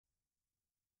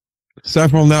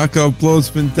Several knockout blows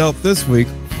been dealt this week.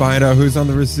 Find out who's on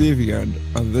the receiving end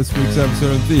on this week's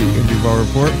episode of the Indie Ball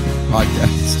Report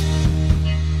podcast.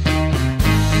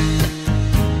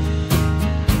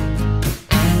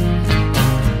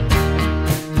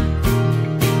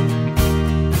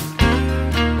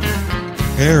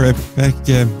 Hey, right back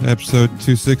again, episode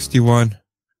 261.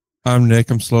 I'm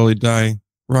Nick. I'm slowly dying.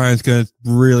 Ryan's going to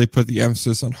really put the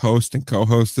emphasis on host and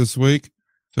co-host this week.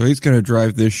 So he's going to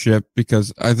drive this ship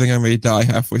because I think I may die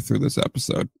halfway through this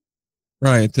episode.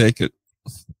 Ryan, take it.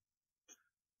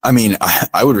 I mean,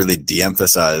 I would really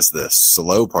de-emphasize the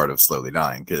slow part of slowly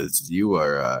dying because you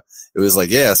are, it was like,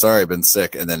 yeah, sorry, I've been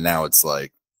sick. And then now it's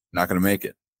like, not going to make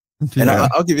it. Yeah. And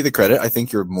I'll give you the credit. I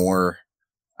think you're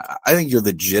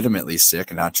legitimately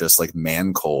sick, not just like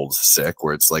man cold sick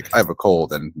where it's like, I have a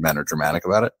cold and men are dramatic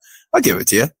about it. I'll give it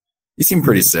to you. You seem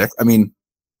pretty sick. I mean,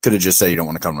 could have just said you don't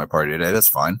want to come to my party today. That's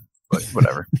fine, but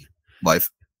whatever. Life.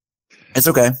 It's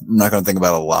okay. I'm not going to think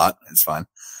about it a lot. It's fine.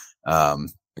 I'll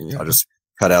just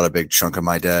cut out a big chunk of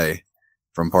my day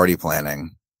from party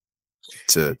planning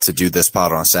to do this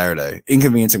pod on a Saturday,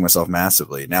 inconveniencing myself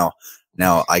massively. Now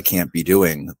I can't be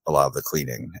doing a lot of the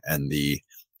cleaning and the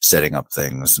setting up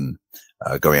things and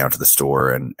going out to the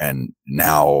store. And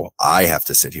now I have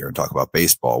to sit here and talk about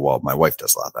baseball while my wife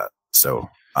does a lot of that. So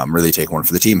I'm really taking one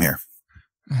for the team here.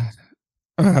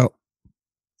 Well,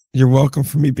 you're welcome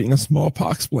for me being a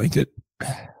smallpox blanket.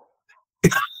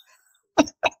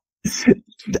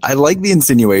 I like the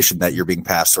insinuation that you're being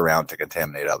passed around to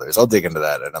contaminate others. I'll dig into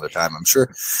that another time, I'm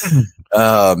sure.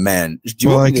 Man.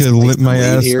 I could lit my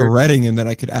ass a Redding and then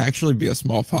I could actually be a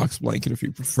smallpox blanket if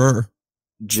you prefer.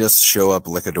 Just show up,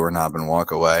 lick a doorknob, and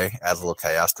walk away. Add a little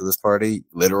chaos to this party.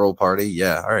 Literal party.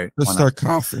 Yeah, all right. Just start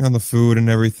coughing on the food and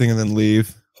everything and then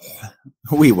leave.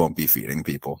 We won't be feeding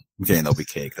people. Okay, and there'll be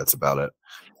cake. That's about it.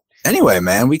 Anyway,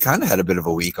 man, we kind of had a bit of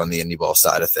a week on the indie ball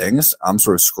side of things. I'm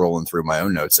sort of scrolling through my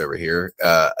own notes over here.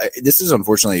 This is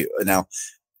unfortunately now,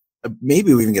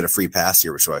 maybe we even get a free pass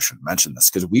here, which I shouldn't mention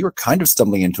this because we were kind of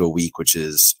stumbling into a week, which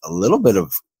is a little bit of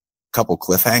a couple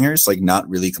cliffhangers, like not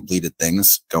really completed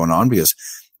things going on because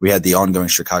we had the ongoing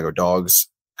Chicago Dogs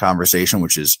conversation,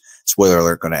 which is spoiler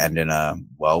alert going to end in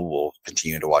we'll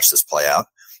continue to watch this play out.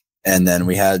 And then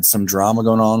we had some drama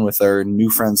going on with our new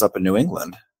friends up in New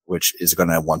England, which is going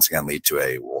to once again lead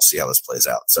to we'll see how this plays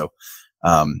out. So,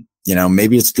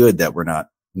 maybe it's good that we're not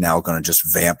now going to just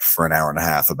vamp for an hour and a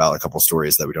half about a couple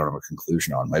stories that we don't have a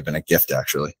conclusion on. Might have been a gift,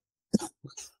 actually.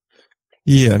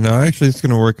 Yeah, no, actually it's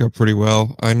going to work out pretty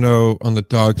well. I know on the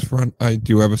Dogs front, I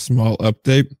do have a small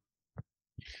update,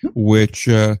 which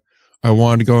I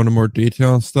wanted to go into more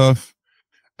detail and stuff.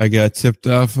 I got tipped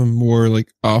off on more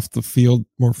like off the field,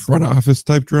 more front office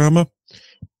type drama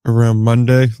around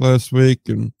Monday last week.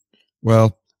 And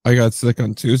I got sick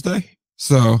on Tuesday.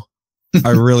 So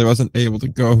I really wasn't able to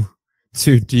go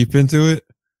too deep into it.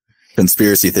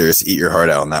 Conspiracy theorists eat your heart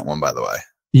out on that one, by the way.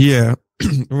 Yeah,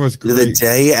 it was great. The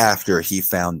day after he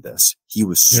found this, he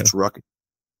was struck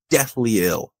deathly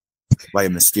ill by a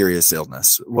mysterious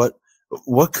illness.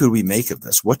 What could we make of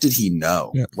this? What did he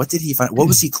know? Yeah. What did he find? What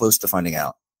was he close to finding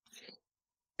out?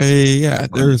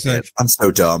 I'm so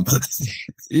dumb.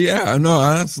 Yeah, no,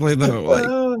 honestly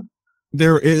though,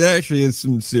 it actually is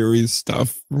some serious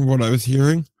stuff from what I was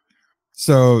hearing.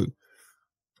 So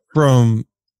from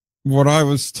what I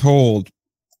was told,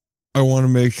 I want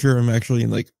to make sure I'm actually in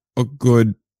like a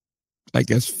good, I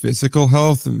guess, physical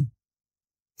health and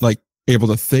like able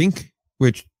to think,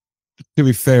 which to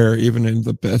be fair, even in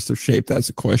the best of shape, that's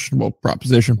a questionable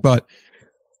proposition, but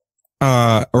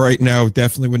right now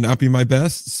definitely would not be my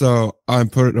best. So I'm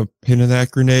putting a pin in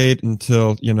that grenade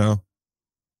until,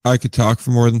 I could talk for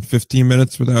more than 15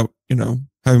 minutes without,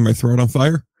 having my throat on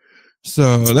fire.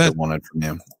 So that's what they wanted from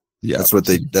you. Yeah. That's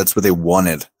what they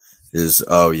wanted is,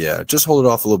 just hold it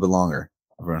off a little bit longer.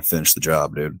 I'm going to finish the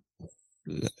job, dude.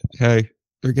 Hey,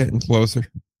 they're getting closer.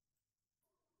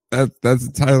 That's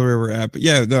entirely where we're at. But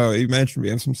yeah, no, you mentioned we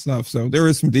have some stuff. So there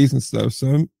is some decent stuff.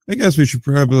 So I guess we should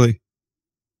probably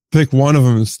pick one of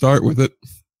them and start with it,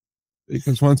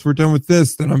 because once we're done with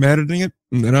this, then I'm editing it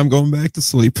and then I'm going back to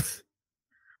sleep.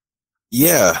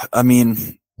 Yeah, I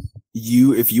mean,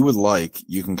 if you would like,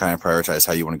 you can kind of prioritize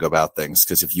how you want to go about things.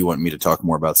 Because if you want me to talk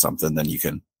more about something, then you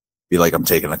can be like, I'm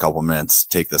taking a couple minutes,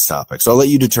 take this topic. So I'll let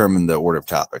you determine the order of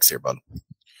topics here, bud.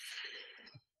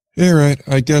 Yeah, right.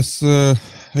 I guess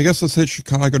let's hit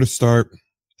Chicago to start,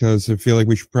 because I feel like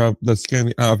we should that's kind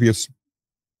of the obvious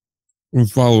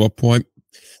follow-up point.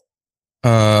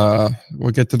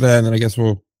 We'll get to that, and then I guess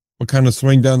we'll kind of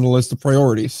swing down the list of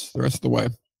priorities the rest of the way.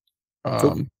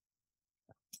 Cool.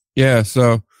 Yeah,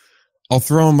 so I'll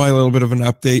throw in my little bit of an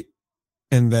update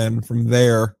and then from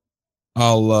there,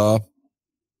 I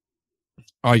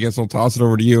guess I'll toss it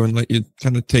over to you and let you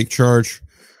kind of take charge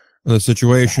of the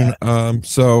situation.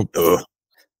 So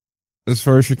as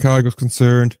far as Chicago's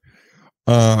concerned,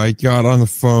 I got on the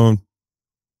phone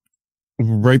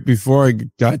right before I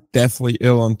got deathly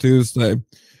ill on Tuesday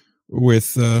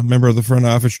with a member of the front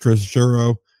office, Tris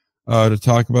Churro, to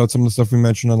talk about some of the stuff we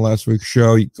mentioned on last week's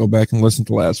show. You can go back and listen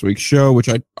to last week's show, which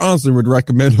I honestly would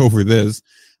recommend over this,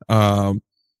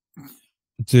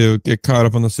 to get caught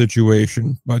up on the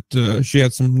situation. But she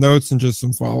had some notes and just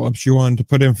some follow-ups she wanted to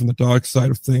put in from the dog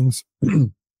side of things.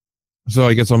 So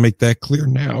I guess I'll make that clear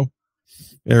now.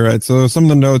 All right, so some of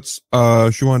the notes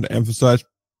she wanted to emphasize.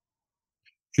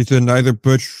 She said neither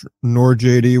Butch nor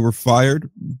JD were fired,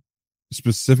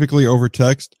 specifically over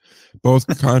text. Both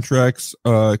contracts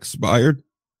expired,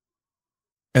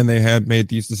 and they had made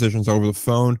these decisions over the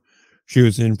phone. She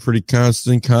was in pretty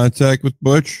constant contact with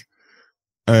Butch,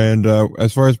 and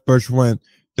as far as Butch went,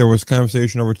 there was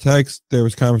conversation over text, there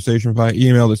was conversation via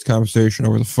email, there's conversation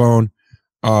over the phone,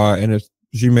 and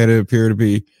she made it appear to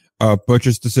be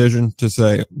Butch's decision to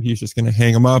say he's just going to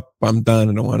hang him up. I'm done.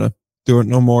 I don't want to do it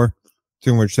no more.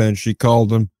 To which then she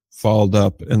called him, followed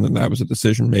up, and then that was a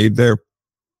decision made there.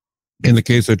 In the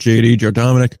case of JD, Joe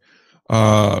Dominic,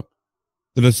 the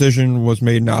decision was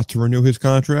made not to renew his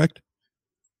contract,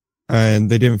 and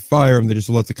they didn't fire him. They just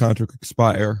let the contract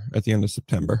expire at the end of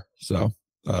September. So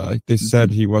they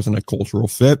said he wasn't a cultural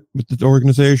fit with the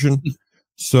organization.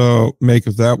 So make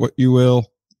of that what you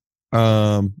will.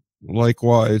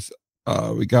 Likewise,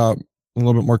 we got a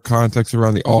little bit more context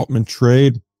around the Altman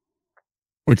trade,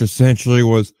 which essentially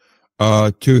was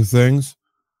two things.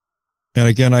 And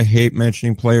again, I hate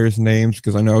mentioning players' names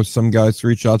because I know some guys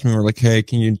reach out to me and were like, hey,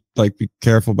 can you be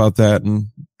careful about that? And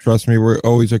trust me, we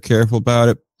always are careful about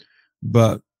it.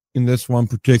 But in this one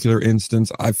particular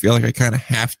instance, I feel like I kind of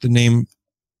have to name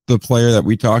the player that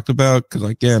we talked about because,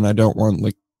 again, I don't want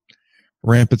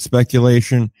rampant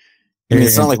speculation. I mean,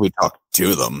 it's not like we talked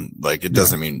to them. It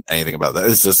doesn't mean anything about that.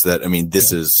 It's just that,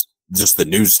 this is just the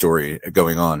news story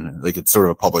going on. It's sort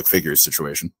of a public figure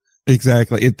situation.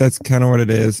 Exactly. That's kind of what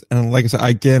it is. And like I said,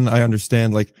 again, I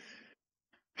understand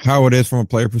how it is from a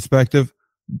player perspective.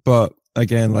 But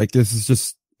again, this is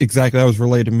just exactly that was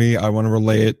relayed to me. I want to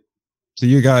relay it to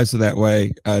you guys so that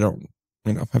way I don't,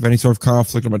 have any sort of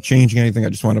conflict about changing anything. I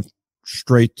just want to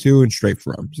straight to and straight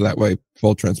from. So that way,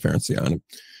 full transparency on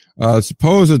it.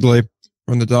 Supposedly,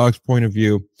 from the Dogs' point of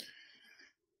view,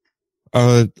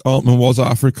 Altman was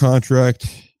offered a contract.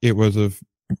 It was a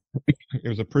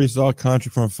pretty solid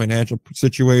contract from a financial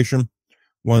situation.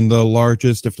 One of the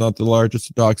largest, if not the largest,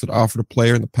 the Dogs had offered a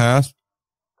player in the past.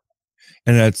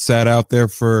 And it had sat out there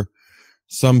for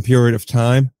some period of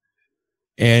time.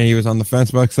 And he was on the fence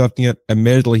about accepting it.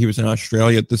 Admittedly, he was in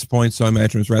Australia at this point, so I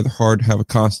imagine it was rather hard to have a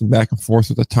constant back and forth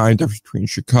with the time difference between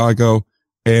Chicago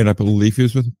and I believe he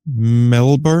was with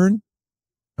Melbourne,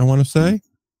 I want to say.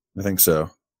 I think so.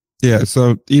 Yeah,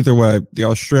 so either way, the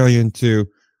Australian to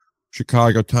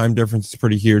Chicago time difference is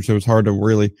pretty huge, so it was hard to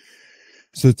really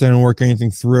sit down and work anything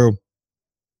through.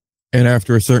 And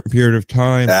after a certain period of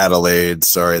time... Adelaide,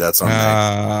 sorry, that's on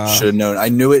me. Should have known. I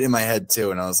knew it in my head,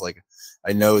 too, and I was like,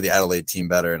 I know the Adelaide team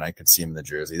better, and I could see him in the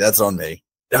jersey. That's on me.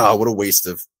 Oh, what a waste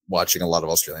of watching a lot of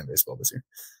Australian baseball this year.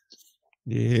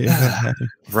 Yeah.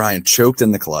 Ryan choked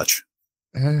in the clutch.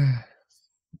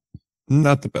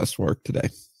 Not the best work today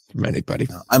from anybody.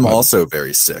 No, I'm also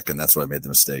very sick, and that's why I made the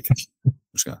mistake.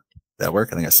 That work?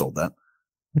 I think I sold that.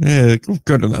 Yeah,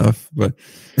 good enough. But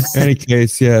in any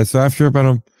case, yeah. So after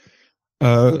about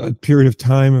a period of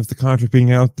time of the contract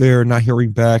being out there, not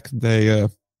hearing back, they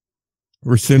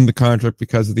rescind the contract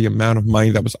because of the amount of money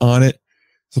that was on it.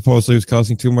 Supposedly it was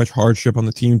causing too much hardship on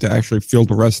the team to actually fill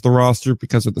the rest of the roster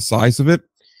because of the size of it.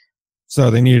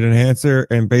 So they needed an answer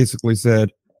and basically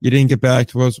said, you didn't get back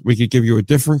to us. We could give you a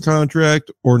different contract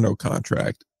or no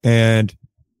contract. And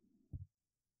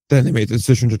then they made the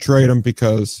decision to trade him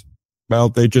because, well,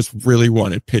 they just really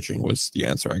wanted pitching was the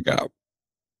answer I got.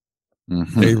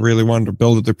 Mm-hmm. They really wanted to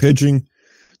build up their pitching.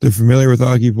 They're familiar with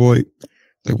Augie Voigt.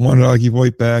 They wanted Augie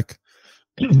Voigt back.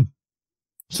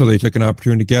 So they took an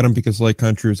opportunity to get him because Lake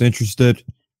Country was interested.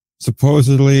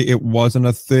 Supposedly, it wasn't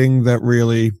a thing that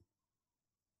really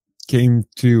came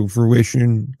to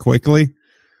fruition quickly.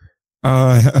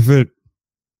 I have it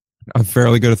on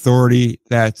fairly good authority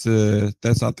that's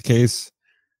not the case.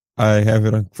 I have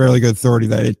it on fairly good authority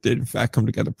that it did, in fact, come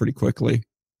together pretty quickly,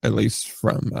 at least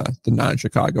from the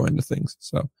non-Chicago end of things.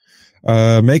 So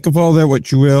make of all that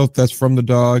what you will. That's from the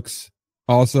Dogs.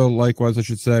 Also, likewise, I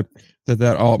should say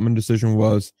that Altman decision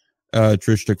was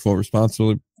Trish took full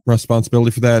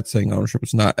responsibility for that, saying ownership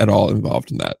is not at all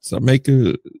involved in that. So I'm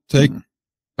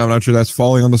not sure that's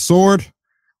falling on the sword.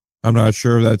 I'm not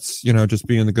sure that's, just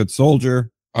being a good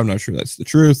soldier. I'm not sure that's the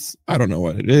truth. I don't know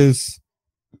what it is.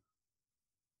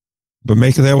 But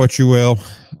make of that what you will.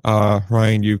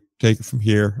 Ryan, you take it from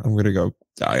here. I'm going to go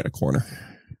die in a corner.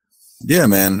 Yeah,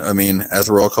 man. I mean, as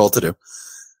we're all called to do.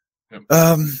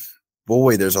 Yep.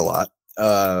 Boy, there's a lot.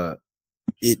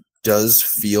 It does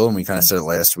feel, and we kind of said it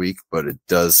last week, but it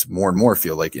does more and more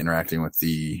feel like interacting with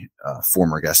the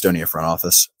former Gastonia front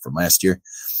office from last year.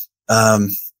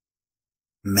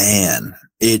 Man,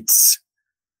 it's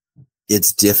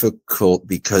difficult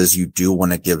because you do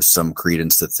want to give some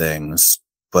credence to things,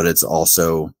 but it's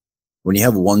also when you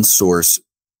have one source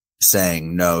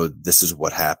saying, no, this is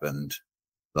what happened,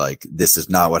 like this is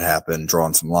not what happened,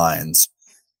 drawing some lines,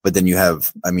 but then you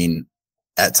have,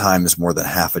 at times more than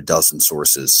half a dozen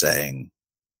sources saying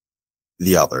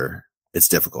the other. It's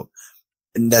difficult.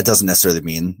 And that doesn't necessarily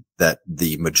mean that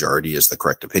the majority is the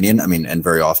correct opinion. And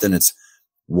very often it's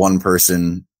one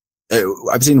person.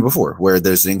 I've seen it before where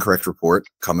there's an incorrect report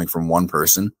coming from one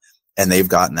person and they've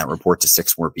gotten that report to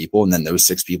 6 more people. And then those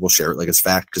 6 people share it like it's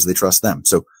fact because they trust them.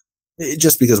 So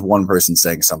just because one person's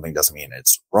saying something doesn't mean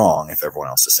it's wrong if everyone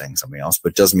else is saying something else,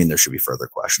 but doesn't mean there should be further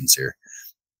questions here.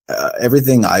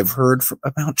 Everything I've heard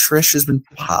about Trish has been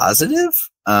positive.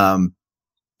 So I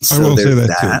will say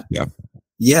that too.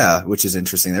 Yeah, which is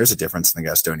interesting. There's a difference in the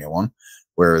Gastonia one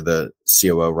where the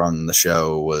COO run the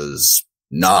show was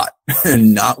not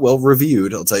well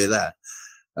reviewed. I'll tell you that.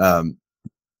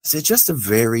 So it's just a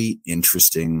very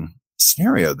interesting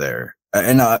scenario there.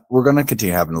 And we're going to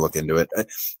continue having to look into it.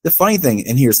 The funny thing,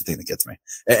 and here's the thing that gets me,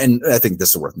 and I think this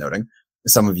is worth noting.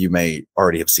 Some of you may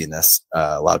already have seen this.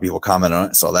 A lot of people comment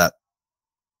on it. Saw that.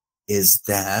 Is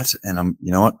that, and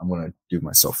you know what? I'm going to do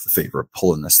myself the favor of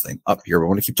pulling this thing up here. But I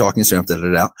want to keep talking so I don't have to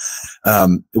edit it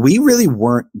out. We really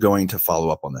weren't going to follow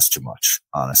up on this too much,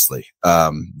 honestly.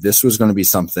 This was going to be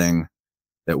something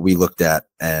that we looked at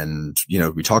and,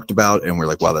 we talked about and we're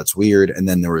like, wow, that's weird. And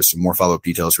then there was some more follow-up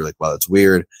details. We're like, wow, that's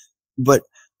weird. But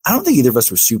I don't think either of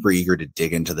us were super eager to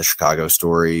dig into the Chicago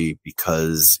story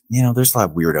because, there's a lot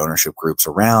of weird ownership groups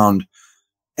around.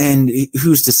 And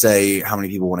who's to say how many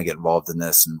people want to get involved in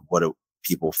this and what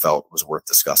people felt was worth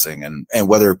discussing and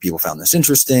whether people found this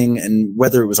interesting and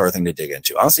whether it was our thing to dig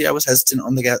into. Honestly, I was hesitant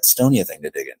on the Gastonia thing to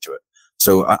dig into it.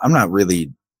 So I don't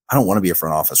want to be a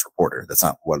front office reporter. That's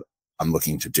not what I'm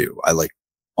looking to do. I like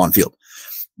on field.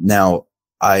 Now,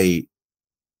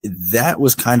 that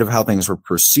was kind of how things were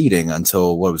proceeding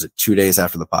until 2 days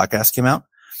after the podcast came out.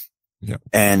 Yeah.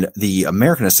 And the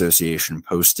American Association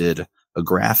posted a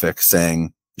graphic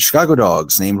saying the Chicago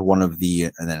Dogs named one of the,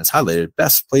 and then it's highlighted,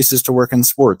 best places to work in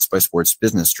sports by Sports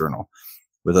Business Journal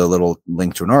with a little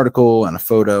link to an article and a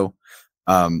photo.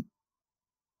 That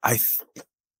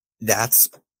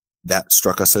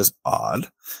struck us as odd.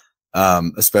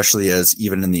 Especially as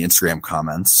even in the Instagram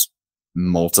comments,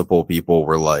 multiple people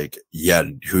were like, yeah,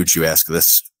 who'd you ask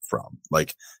this from?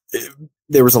 Like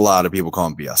there was a lot of people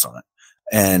calling BS on it.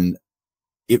 And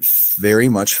it very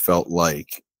much felt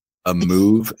like a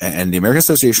move. And the American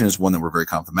Association is one that we're very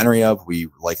complimentary of. We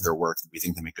like their work. We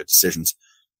think they make good decisions.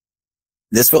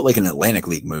 This felt like an Atlantic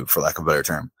League move, for lack of a better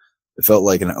term. It felt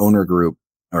like an owner group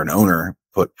or an owner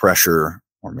put pressure,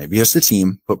 or maybe just the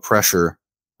team put pressure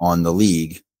on the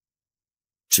league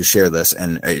to share this.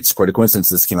 And it's quite a coincidence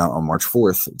this came out on March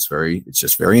 4th. It's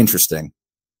just very interesting.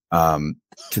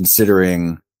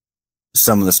 Considering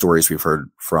some of the stories we've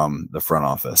heard from the front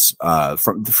office,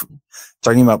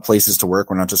 talking about places to work.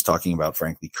 We're not just talking about,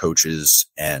 frankly, coaches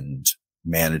and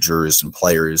managers and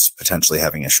players potentially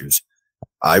having issues.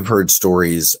 I've heard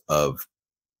stories of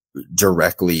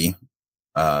directly,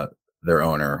 their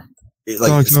owner.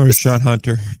 Dog's owner is Sean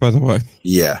Hunter, by the way.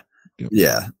 Yeah. Yep.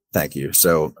 Yeah. Thank you.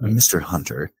 So Mr.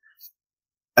 Hunter,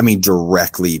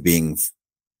 directly being,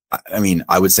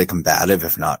 I would say combative,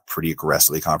 if not pretty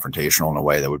aggressively confrontational in a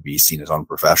way that would be seen as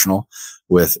unprofessional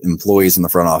with employees in the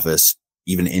front office,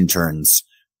 even interns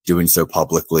doing so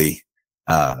publicly,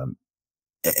 and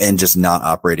just not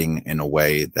operating in a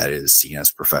way that is seen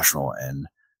as professional in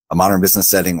a modern business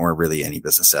setting or really any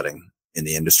business setting in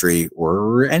the industry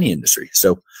or any industry.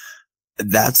 So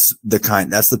that's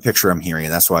the picture I'm hearing.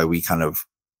 And that's why we kind of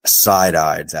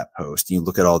side-eyed that post. You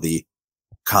look at all the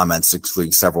comments,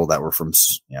 including several that were from,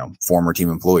 former team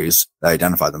employees that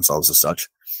identified themselves as such.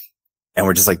 And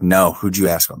we're just like, no, who'd you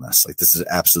ask on this? Like, this is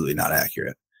absolutely not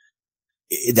accurate.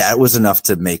 That was enough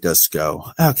to make us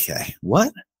go, okay,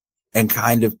 what? And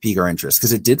kind of pique our interest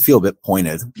because it did feel a bit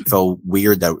pointed. It felt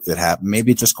weird that it happened.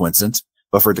 Maybe it's just coincidence,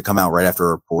 but for it to come out right after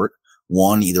a report,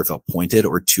 one, either felt pointed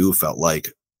or two, felt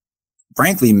like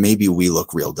frankly, maybe we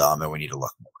look real dumb and we need to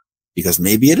look more, because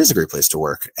maybe it is a great place to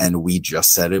work and we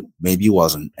just said it maybe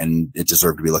wasn't and it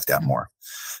deserved to be looked at more.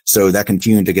 So that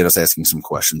continued to get us asking some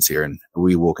questions here, and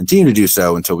we will continue to do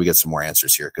so until we get some more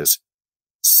answers here, because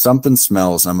something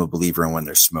smells. I'm a believer in when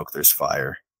there's smoke, there's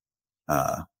fire,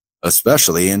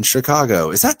 especially in Chicago.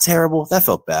 Is that terrible? That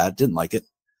felt bad. Didn't like it.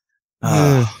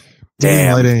 Damn.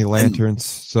 Didn't light any lanterns,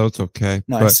 so it's okay.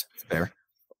 Nice. But fair.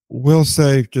 We'll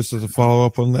say, just as a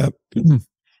follow-up on that,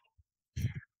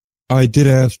 I did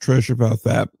ask Trish about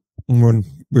that when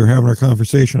we were having our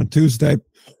conversation on Tuesday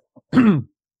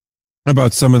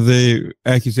about some of the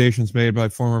accusations made by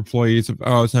former employees of,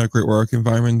 oh, it's not a great work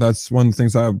environment. That's one of the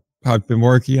things I've been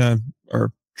working on,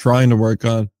 or trying to work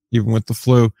on, even with the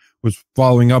flu, was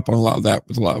following up on a lot of that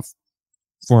with a lot of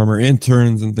former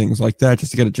interns and things like that,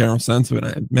 just to get a general sense of it. I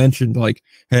had mentioned, like,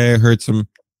 hey, I heard some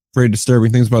very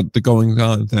disturbing things about the goings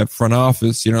on at that front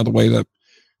office, the way that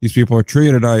these people are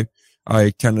treated. I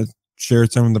kind of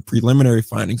shared some of the preliminary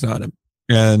findings on it.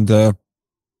 And the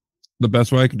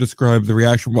best way I could describe the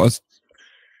reaction was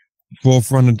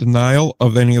full-fronted denial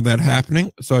of any of that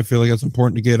happening. So I feel like it's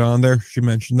important to get on there. She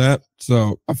mentioned that,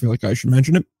 so I feel like I should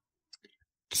mention it.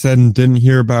 Said and didn't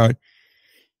hear about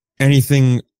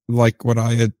anything like what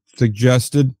I had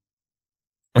suggested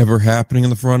ever happening in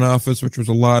the front office, which was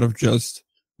a lot of just,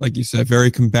 like you said, very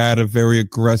combative, very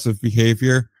aggressive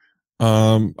behavior.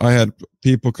 I had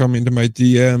people come into my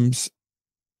DMs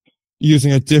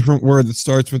using a different word that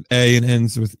starts with A and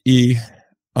ends with E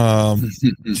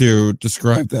to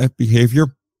describe that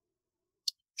behavior.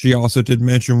 She also did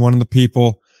mention one of the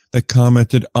people that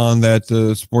commented on that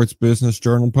Sports Business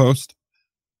Journal post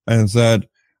and said,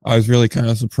 I was really kind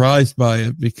of surprised by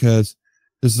it, because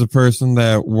this is a person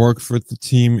that worked for the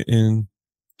team in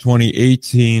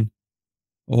 2018,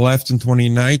 left in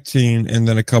 2019, and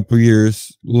then a couple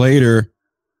years later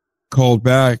called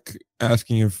back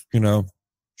asking if,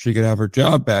 she could have her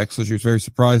job back. So she was very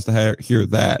surprised to hear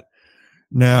that.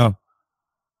 Now,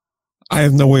 I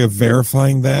have no way of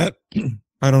verifying that.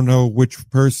 I don't know which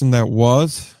person that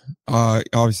was. I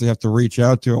obviously have to reach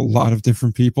out to a lot of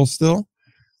different people still.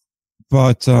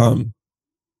 But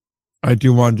I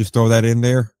do want to just throw that in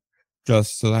there,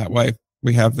 just so that way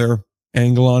we have their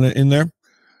angle on it in there.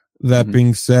 That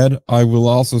being said, I will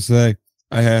also say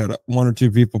I had one or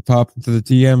two people pop into the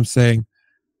DM saying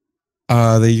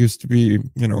they used to be,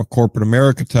 a corporate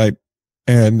America type,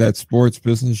 and that Sports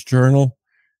Business Journal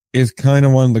is kind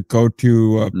of one of the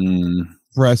go-to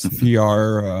press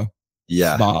PR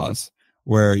spas,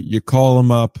 where you call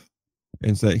them up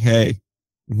and say, hey,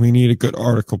 we need a good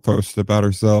article posted about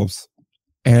ourselves.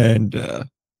 And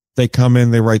they come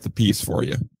in, they write the piece for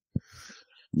you.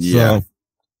 Yeah.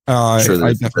 So, sure,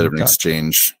 I there's a bit of an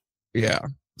exchange. Yeah.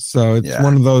 So it's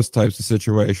one of those types of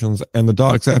situations. And the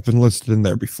docs have been listed in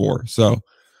there before. So,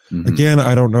 again,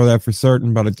 I don't know that for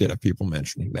certain, but I did have people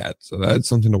mentioning that. So that's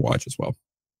something to watch as well.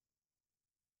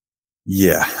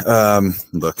 Yeah.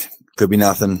 Look, could be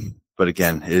nothing. But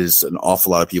again, it is an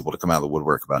awful lot of people to come out of the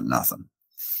woodwork about nothing.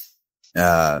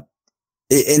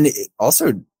 And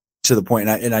also to the point,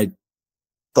 and I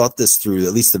thought this through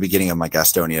at least the beginning of my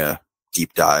Gastonia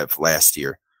deep dive last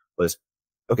year, was,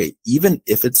 okay, even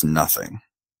if it's nothing,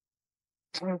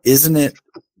 isn't it,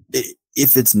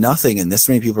 if it's nothing and this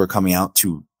many people are coming out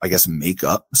to, I guess, make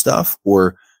up stuff,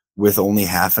 or with only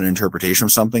half an interpretation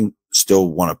of something,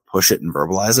 still want to push it and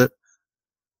verbalize it,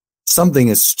 something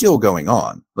is still going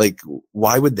on. Like,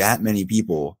 why would that many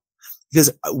people?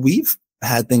 Because we've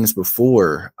had things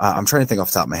before. I'm trying to think off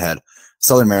the top of my head.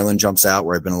 Southern Maryland jumps out,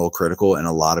 where I've been a little critical, and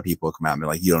a lot of people come out and be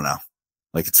like, you don't know.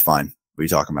 Like, it's fine. What are you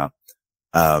talking about?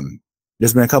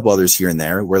 There's been a couple others here and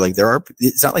there where, like,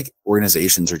 it's not like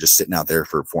organizations are just sitting out there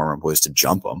for former employees to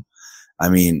jump them. I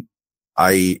mean,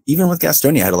 even with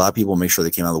Gastonia, I had a lot of people make sure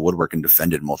they came out of the woodwork and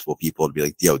defended multiple people to be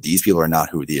like, yo, these people are not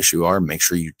who the issue are. Make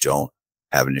sure you don't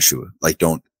have an issue. Like,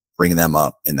 don't bring them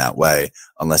up in that way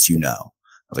unless you know.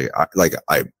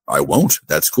 I won't.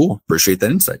 That's cool. Appreciate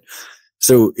that insight.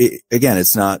 So again,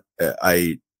 it's not,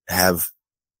 I'm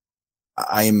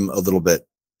a little bit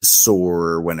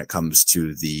sore when it comes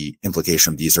to the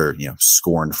implication of these are,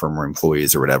 scorned former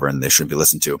employees or whatever, and they shouldn't be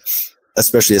listened to,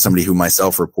 especially as somebody who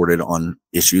myself reported on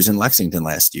issues in Lexington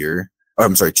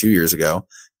 2 years ago.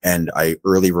 And I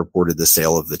early reported the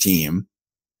sale of the team,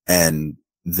 and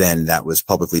then that was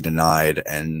publicly denied.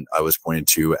 And I was pointed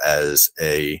to as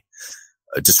a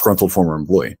disgruntled former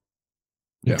employee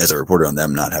as a reporter on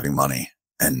them not having money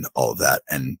and all of that.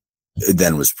 And it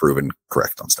then was proven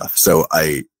correct on stuff. So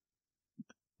I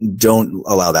don't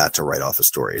allow that to write off a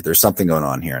story. There's something going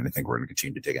on here, and I think we're going to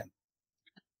continue to dig in.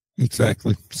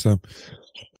 Exactly. So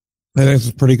I think it's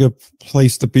a pretty good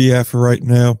place to be at for right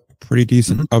now. Pretty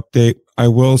decent update. I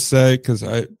will say, because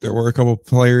there were a couple of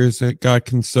players that got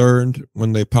concerned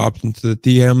when they popped into the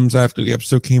DMs after the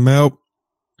episode came out.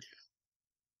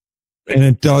 And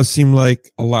it does seem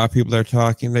like a lot of people that are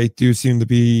talking, they do seem to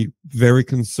be very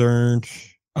concerned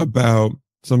about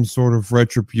some sort of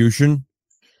retribution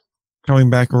coming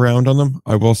back around on them.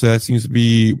 I will say that seems to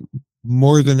be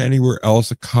more than anywhere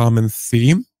else a common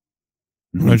theme.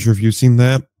 I'm not sure if you've seen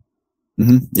that.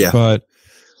 Yeah. But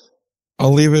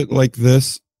I'll leave it like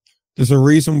this. There's a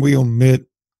reason we omit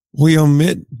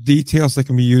details that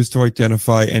can be used to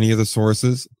identify any of the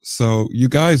sources. So you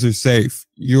guys are safe.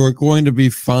 You're going to be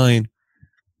fine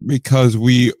because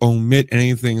we omit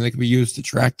anything that can be used to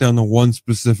track down the one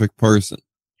specific person.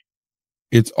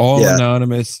 It's all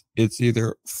anonymous. It's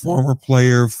either former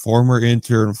player, former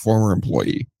intern, former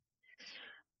employee.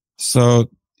 So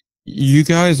you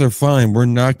guys are fine. We're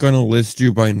not going to list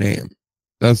you by name.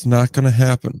 That's not going to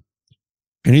happen.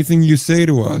 Anything you say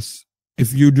to us,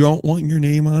 if you don't want your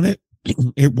name on it,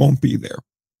 it won't be there.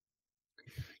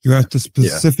 You have to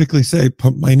specifically say,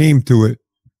 put my name to it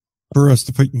for us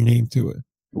to put your name to it.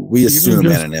 We assume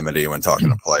anonymity when talking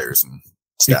to players and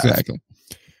staff. Exactly.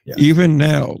 Yeah. Even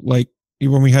now, like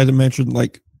when we had to mention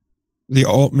like the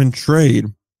Altman trade,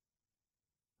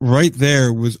 right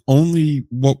there was only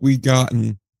what we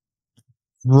gotten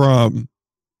from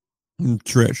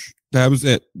Trish. That was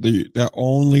it. That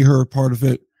only her part of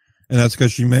it, and that's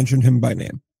because she mentioned him by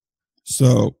name.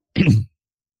 So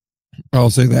I'll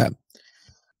say that.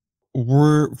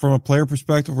 We're from a player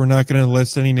perspective, we're not going to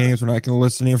list any names. We're not going to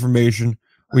list any information.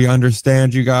 We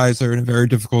understand you guys are in a very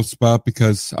difficult spot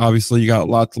because obviously you got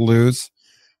a lot to lose,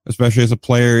 especially as a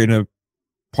player in a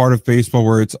part of baseball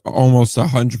where it's almost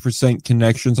 100%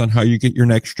 connections on how you get your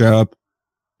next job.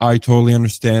 I totally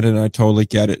understand it and I totally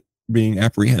get it being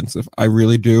apprehensive. I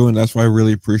really do. And that's why I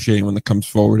really appreciate anyone that comes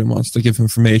forward and wants to give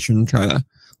information and try to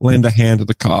lend a hand to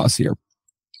the cause here.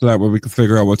 So that way we can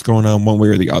figure out what's going on one way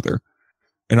or the other.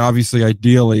 And obviously,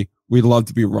 ideally, we'd love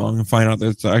to be wrong and find out that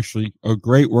it's actually a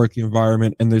great working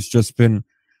environment and there's just been,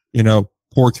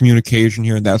 poor communication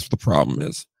here and that's what the problem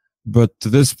is. But to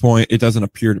this point, it doesn't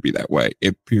appear to be that way.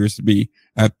 It appears to be,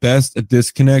 at best, a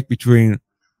disconnect between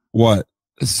what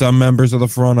some members of the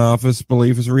front office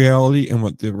believe is reality and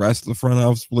what the rest of the front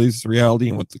office believes is reality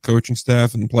and what the coaching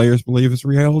staff and players believe is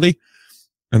reality.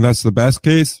 And that's the best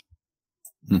case.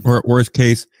 Or at worst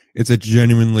case, it's a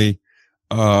genuinely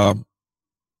toxic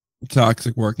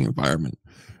working environment.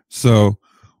 So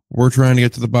we're trying to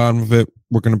get to the bottom of it.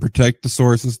 We're going to protect the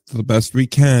sources to the best we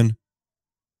can.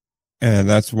 And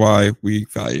that's why we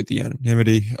value the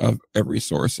anonymity of every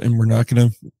source. And we're not going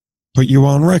to put you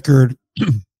on record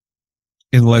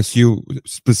unless you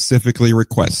specifically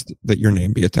request that your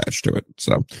name be attached to it.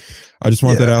 So I just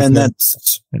want that out and there.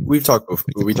 We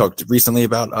talked recently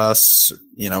about us,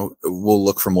 we'll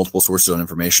look for multiple sources on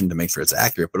information to make sure it's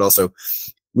accurate, but also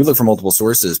we look for multiple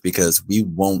sources because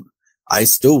I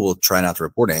still will try not to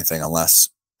report anything unless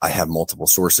I have multiple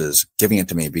sources giving it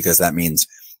to me, because that means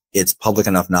it's public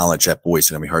enough knowledge that, boy, it's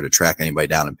going to be hard to track anybody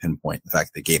down and pinpoint the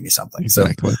fact that they gave me something.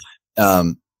 Exactly.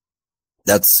 So,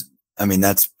 that's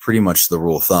pretty much the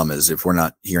rule of thumb is if we're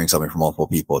not hearing something from multiple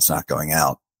people, it's not going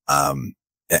out.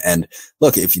 And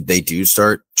look, if they do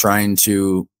start trying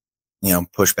to,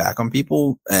 push back on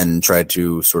people and try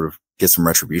to sort of get some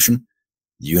retribution,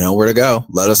 you know where to go.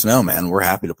 Let us know, man. We're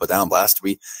happy to put that on blast.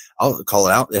 I'll call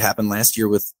it out. It happened last year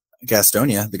with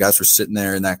Gastonia. The guys were sitting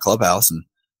there in that clubhouse and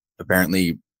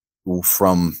apparently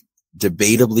from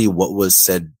debatably what was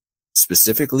said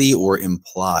specifically or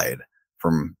implied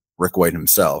from Rick White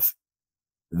himself,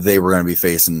 they were going to be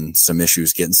facing some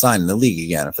issues getting signed in the league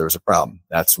again if there was a problem.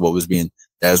 That is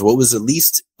what was at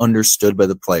least understood by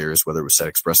the players, whether it was said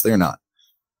expressly or not.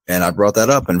 And I brought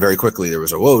that up, and very quickly there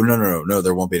was whoa, no,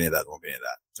 there won't be any of that. There won't be any of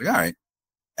that. It's like, all right.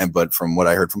 But from what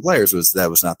I heard from players that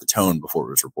was not the tone before it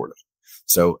was reported.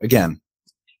 So again,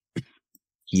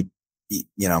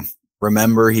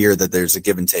 remember here that there's a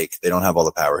give and take. They don't have all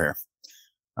the power here.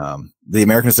 The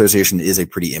American Association is a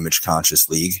pretty image conscious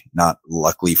league, not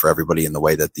luckily for everybody in the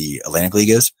way that the Atlantic League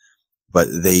is, but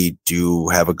they do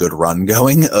have a good run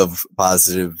going of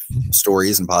positive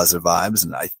stories and positive vibes.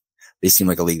 And they seem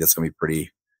like a league that's going to be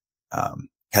pretty,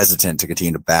 hesitant to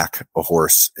continue to back a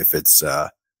horse if it's,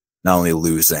 not only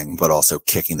losing, but also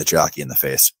kicking the jockey in the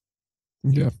face.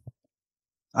 Yeah.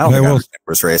 I don't think I understand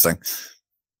horse racing.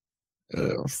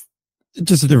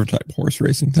 Just a different type of horse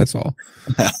racing. That's all.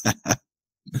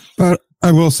 But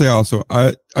I will say also,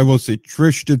 I will say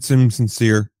Trish did seem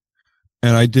sincere,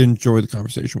 and I did enjoy the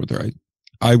conversation with her.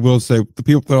 I will say the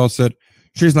people that all said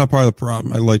she's not part of the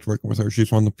problem. I liked working with her.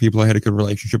 She's one of the people I had a good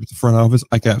relationship with the front office.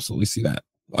 I can absolutely see that.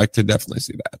 I could definitely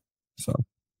see that. So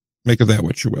make of that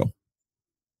what you will.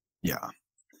 Yeah.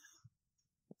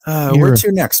 Where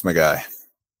to next, my guy?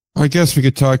 I guess we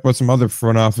could talk about some other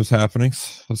front office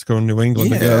happenings. Let's go to New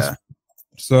England, I guess.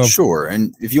 So sure.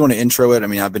 And if you want to intro it, I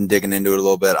mean, I've been digging into it a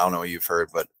little bit. I don't know what you've heard,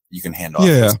 but you can hand off.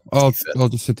 Yeah, I'll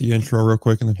just hit the intro real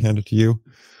quick and then hand it to you.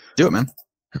 Do it, man.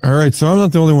 All right. So I'm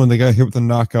not the only one that got hit with a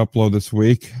knockout blow this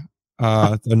week.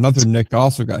 Another Nick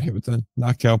also got hit with a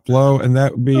knockout blow, and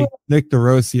that would be Nick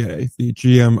DeRosier, the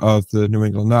GM of the New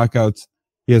England Knockouts.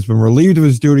 He has been relieved of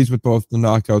his duties with both the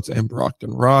Knockouts and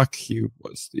Brockton Rock. He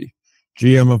was the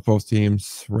GM of both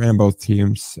teams, ran both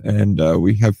teams, and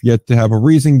we have yet to have a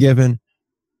reason given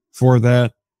for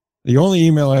that. The only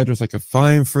email address I could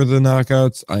find for the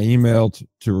Knockouts, I emailed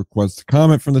to request a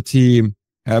comment from the team,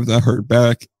 have that heard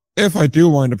back. If I do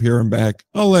wind up hearing back,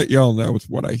 I'll let y'all know it's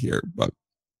what I hear, but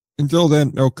until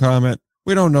then, no comment.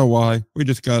 We don't know why. We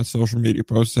just got a social media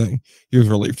post saying he was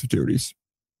relieved of duties.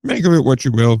 Make of it what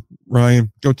you will.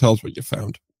 Ryan, go tell us what you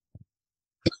found.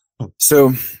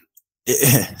 So,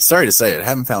 sorry to say it, I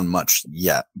haven't found much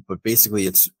yet, but basically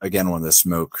it's, again, one of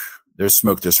the there's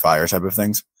smoke, there's fire type of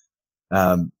things.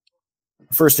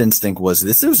 First instinct was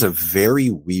this is a very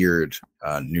weird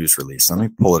news release. Let me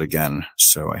pull it again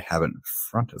so I have it in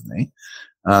front of me.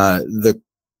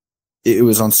 It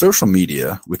was on social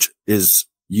media, which is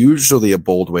usually a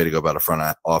bold way to go about a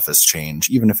front office change,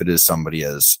 even if it is somebody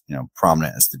as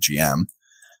prominent as the GM.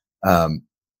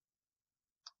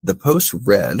 The post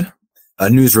read, a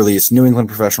news release, New England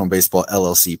Professional Baseball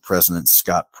LLC President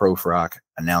Scott Profrock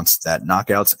announced that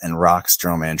Knockouts and Rocks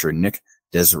General Manager Nick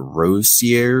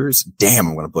DesRosiers, damn,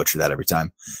 I'm going to butcher that every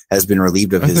time, has been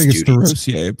relieved of his duties. I think it's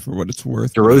DeRosier for what it's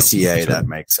worth. DeRosier, that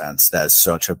makes sense. That's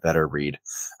such a better read.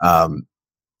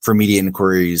 For media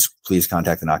inquiries, please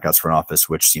contact the Knockouts front office,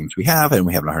 which seems we have, and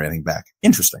we haven't heard anything back.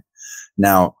 Interesting.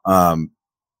 Now,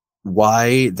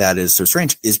 why that is so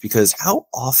strange is because how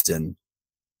often,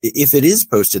 if it is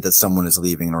posted that someone is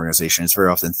leaving an organization, it's very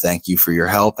often, thank you for your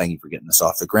help. Thank you for getting this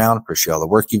off the ground. Appreciate all the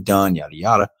work you've done, yada,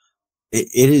 yada.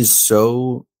 It is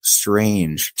so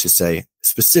strange to say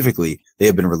specifically they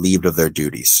have been relieved of their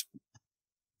duties.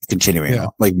 Continuing on,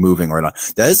 like moving right on.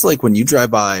 That is like when you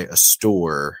drive by a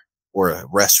store or a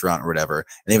restaurant or whatever, and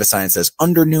they have a sign that says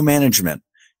under new management.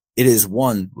 It is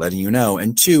one, letting you know,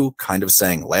 and two, kind of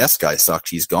saying last guy sucked,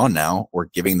 he's gone now, or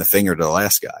giving the finger to the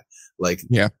last guy. Like,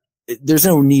 there's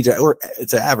no need to, or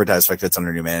it's an advertised fact that's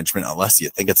under new management unless you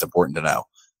think it's important to know.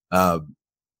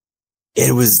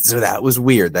 That was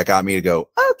weird. That got me to go,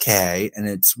 okay. And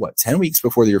it's 10 weeks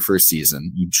before your first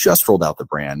season. You just rolled out the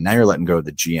brand. Now you're letting go of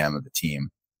the GM of the team.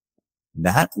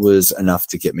 That was enough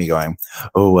to get me going,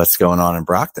 oh, what's going on in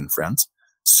Brockton, friends?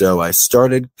 So I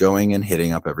started going and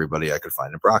hitting up everybody I could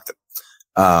find in Brockton.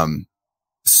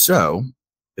 So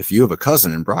if you have a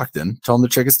cousin in Brockton, tell him to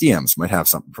check his DMs. Might have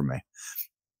something for me.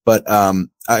 But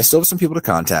I still have some people to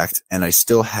contact, and I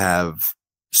still have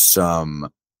some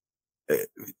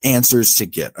answers to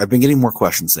get. I've been getting more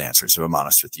questions than answers, if I'm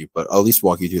honest with you, but I'll at least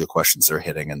walk you through the questions that are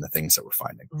hitting and the things that we're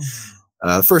finding.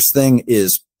 The first thing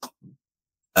is,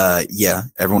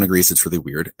 everyone agrees it's really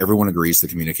weird. Everyone agrees the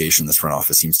communication in this front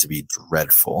office seems to be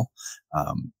dreadful.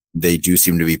 They do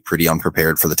seem to be pretty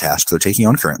unprepared for the tasks they're taking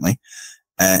on currently.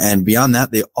 And beyond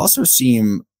that, they also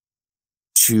seem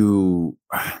to,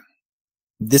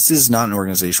 this is not an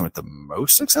organization with the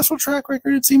most successful track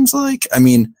record, it seems like. I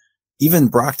mean, even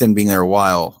Brockton being there a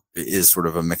while is sort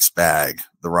of a mixed bag,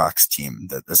 the Rocks team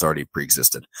that has already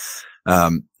pre-existed.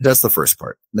 That's the first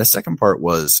part. The second part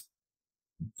was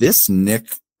this Nick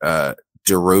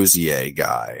DeRosier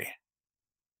guy.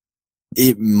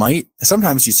 It might,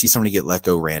 sometimes you see somebody get let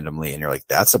go randomly and you're like,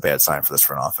 that's a bad sign for this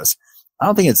front office. I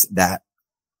don't think it's that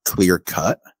clear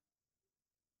cut.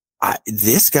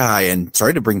 This guy, and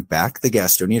sorry to bring back the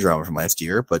Gastonia drama from last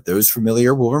year, but those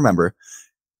familiar will remember,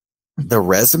 the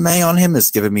resume on him is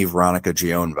giving me Veronica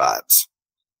Gion vibes.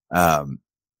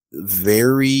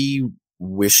 Very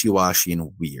wishy-washy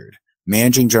and weird.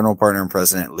 Managing general partner and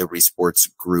president, Liberty Sports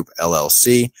Group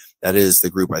LLC. That is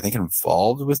the group I think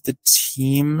involved with the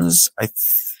teams. I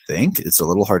think it's a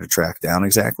little hard to track down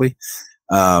exactly.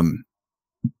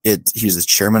 He's the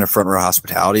chairman of Front Row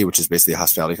Hospitality, which is basically a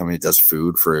hospitality company that does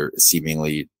food for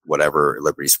seemingly whatever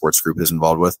Liberty Sports Group is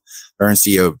involved with. Current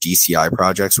CEO of DCI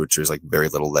Projects, which is like very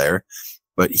little there,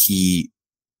 but he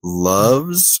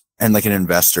loves, and like an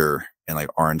investor in like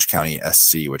Orange County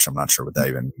SC, which I'm not sure what that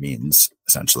even means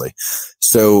essentially.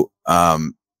 So,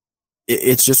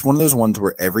 it's just one of those ones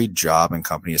where every job and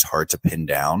company is hard to pin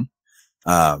down.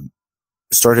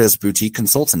 started as boutique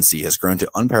consultancy, has grown to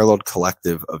unparalleled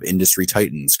collective of industry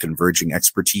titans, converging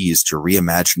expertise to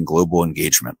reimagine global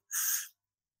engagement.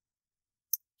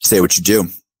 Say what you do.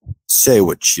 Say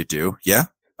what you do. Yeah?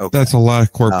 Okay. That's a lot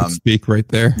of corporate speak right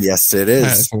there. Yes, it is.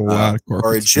 That's a lot of corporate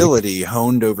Our agility, speak.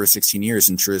 Honed over 16 years,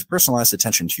 ensures personalized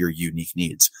attention to your unique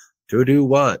needs. To do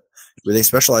what? Where they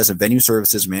specialize in venue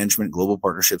services, management, global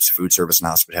partnerships, food service, and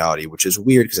hospitality, which is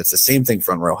weird because it's the same thing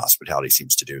Front Row Hospitality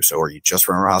seems to do. So are you just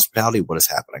Front Row Hospitality? What is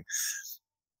happening?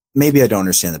 Maybe I don't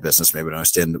understand the business. Maybe I don't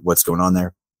understand what's going on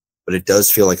there, but it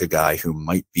does feel like a guy who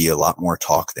might be a lot more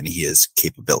talk than he is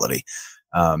capability.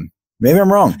 Maybe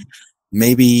I'm wrong.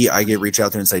 Maybe I get reach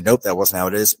out there and say, nope, that wasn't how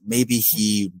it is. Maybe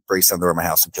he breaks down the door of my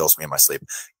house and kills me in my sleep.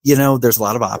 You know, there's a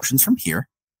lot of options from here.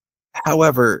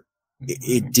 However,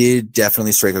 it did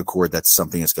definitely strike a chord that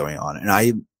something is going on. And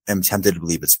I am tempted to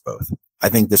believe it's both. I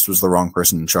think this was the wrong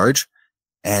person in charge.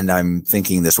 And I'm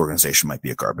thinking this organization might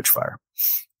be a garbage fire.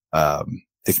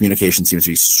 The communication seems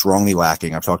to be strongly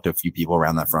lacking. I've talked to a few people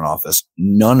around that front office,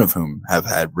 none of whom have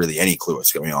had really any clue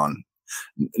what's going on.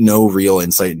 No real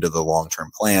insight into the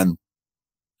long-term plan.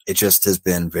 It just has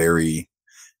been very,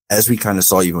 as we kind of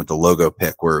saw even with the logo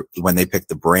pick, where when they picked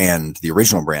the brand, the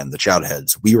original brand, the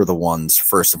Chowderheads, we were the ones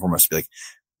first and foremost to be like,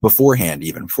 beforehand,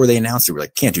 even before they announced it, we're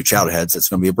like, can't do Chowderheads. It's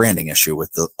going to be a branding issue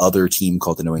with the other team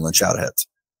called the New England Chowderheads.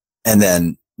 And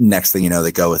then next thing you know,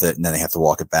 they go with it and then they have to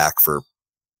walk it back for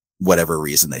whatever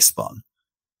reason they spun.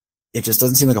 It just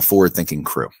doesn't seem like a forward-thinking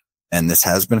crew. And this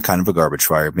has been kind of a garbage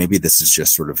fire. Maybe this is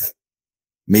just sort of,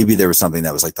 maybe there was something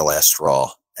that was like the last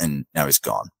straw and now he's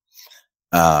gone.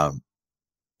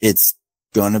 It's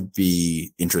going to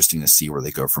be interesting to see where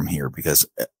they go from here because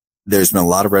there's been a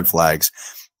lot of red flags.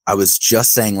 I was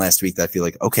just saying last week that I feel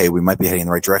like, okay, we might be heading in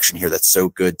the right direction here. That's so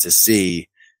good to see.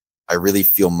 I really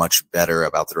feel much better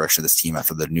about the direction of this team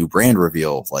after the new brand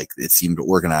reveal. Like it seemed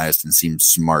organized and seemed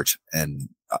smart. And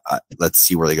let's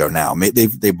see where they go now.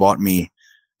 They bought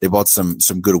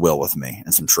some goodwill with me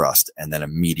and some trust. And then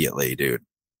immediately, dude,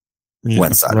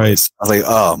 went sideways. Right. I was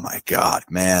like, oh my God,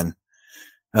 man.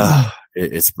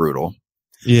 It's brutal.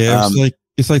 Yeah.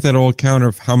 It's like that old counter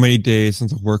of how many days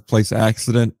since a workplace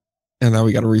accident. And now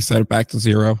we got to reset it back to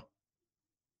 0.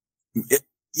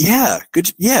 Yeah.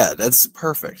 Good. Yeah. That's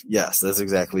perfect. Yes. That's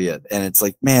exactly it. And it's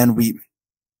like, man, we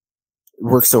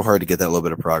worked so hard to get that little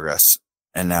bit of progress.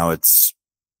 And now it's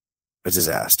a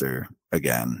disaster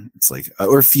again. It's like,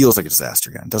 or it feels like a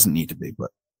disaster again. It doesn't need to be,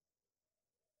 but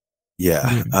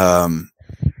yeah.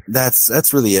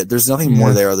 That's really it. There's nothing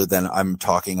more there other than I'm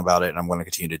talking about it and I'm going to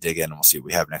continue to dig in and we'll see what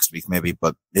we have next week maybe,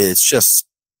 but it's just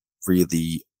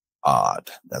really odd.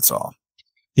 That's all.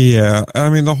 Yeah. I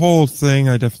mean, the whole thing,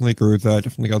 I definitely agree with that. I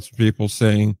definitely got some people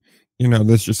saying, you know,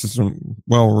 this just isn't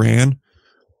well ran.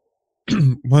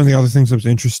 One of the other things that was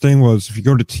interesting was if you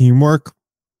go to teamwork,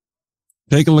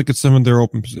 take a look at some of their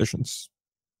open positions.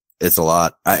 It's a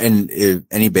lot. And if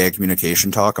any bad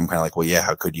communication talk, I'm kind of like, well, yeah,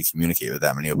 how could you communicate with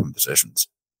that many open positions?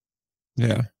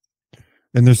 Yeah.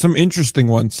 And there's some interesting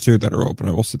ones too that are open.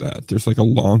 I will say that. There's like a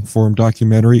long form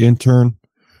documentary intern.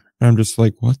 And I'm just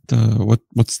like,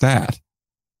 what's that?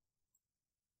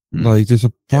 Like there's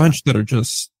a bunch that are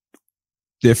just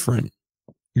different.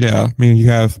 Yeah. I mean, you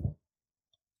have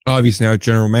obviously now a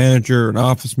general manager, an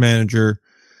office manager,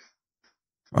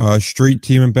 street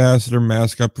team ambassador,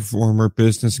 mascot performer,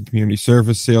 business and community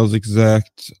service sales exec,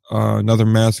 another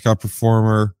mascot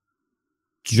performer,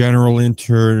 general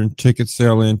intern, ticket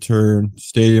sale intern,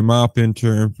 stadium op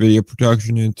intern, video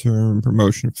production intern,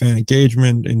 promotion and fan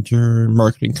engagement intern,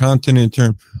 marketing content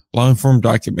intern, long form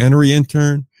documentary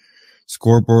intern,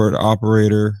 scoreboard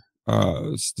operator,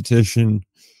 statistician,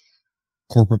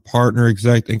 corporate partner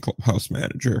exec, and clubhouse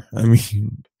manager. I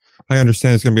mean, I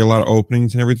understand it's going to be a lot of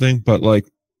openings and everything, but like,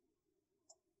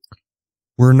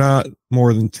 we're not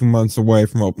more than 2 months away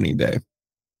from opening day.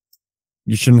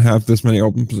 You shouldn't have this many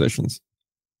open positions.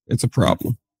 It's a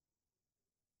problem.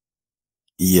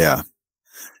 Yeah.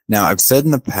 Now, I've said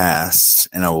in the past,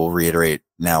 and I will reiterate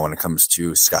now when it comes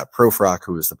to Scott Profrock,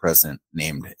 who was the president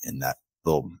named in that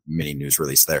little mini news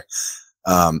release there.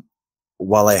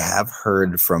 While I have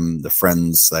heard from the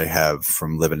friends that I have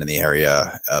from living in the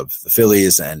area of the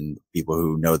Phillies and people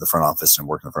who know the front office and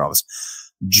work in the front office,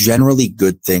 generally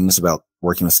good things about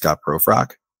working with Scott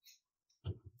Profrock,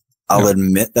 I'll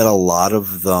admit that a lot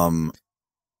of them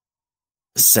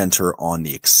center on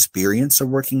the experience of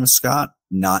working with Scott,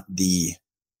 not the,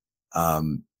 how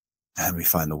do we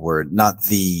find the word, not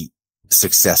the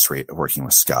success rate of working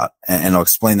with Scott. And I'll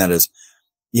explain that as,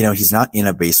 you know, he's not in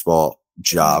a baseball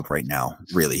job right now,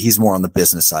 really. He's more on the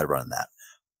business side running that.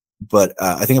 But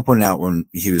I think I pointed out when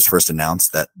he was first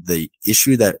announced that the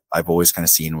issue that I've always kind of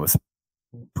seen with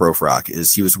Profrock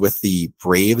is he was with the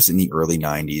Braves in the early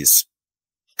 90s,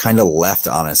 kind of left,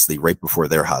 honestly, right before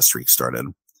their hot streak started.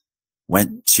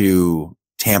 Went to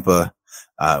Tampa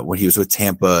when he was with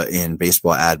Tampa in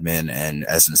baseball admin and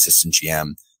as an assistant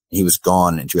GM. He was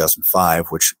gone in 2005,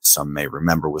 which some may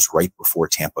remember was right before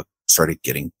Tampa started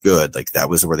getting good. Like that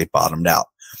was where they bottomed out.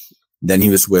 Then he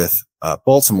was with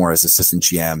Baltimore as assistant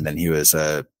GM. Then he was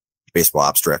a baseball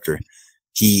ops director.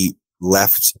 He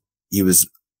left.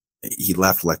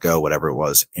 Let go, whatever it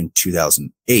was, in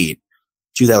 2008.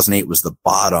 2008 was the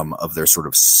bottom of their sort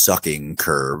of sucking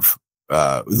curve.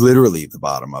 Literally the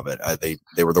bottom of it.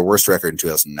 They were the worst record in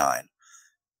 2009.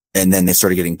 And then they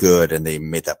started getting good and they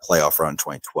made that playoff run in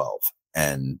 2012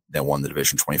 and then won the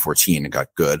division 2014 and got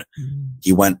good. Mm-hmm.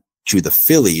 He went to the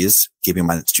Phillies, keeping in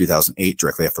mind it's 2008,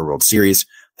 directly after the World Series.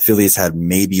 The Phillies had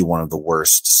maybe one of the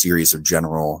worst series of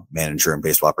general manager and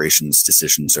baseball operations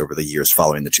decisions over the years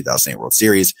following the 2008 World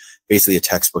Series. Basically a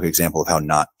textbook example of how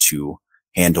not to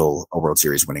handle a World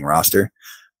Series winning roster.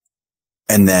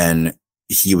 And then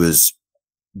he was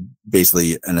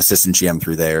basically an assistant GM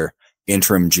through there,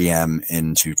 interim GM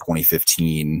into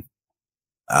 2015,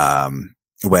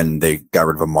 when they got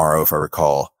rid of Amaro, if I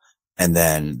recall. And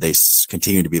then they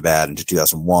continued to be bad into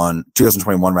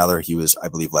 2021 rather. He was, I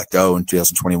believe, let go in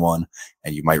 2021.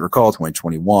 And you might recall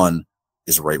 2021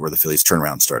 is right where the Phillies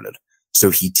turnaround started. So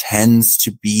he tends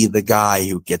to be the guy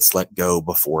who gets let go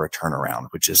before a turnaround,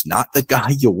 which is not the guy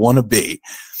you want to be.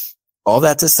 All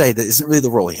that to say, that isn't really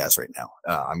the role he has right now.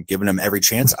 I'm giving him every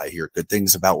chance. I hear good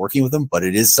things about working with him, but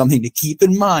it is something to keep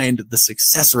in mind. The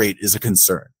success rate is a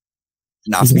concern.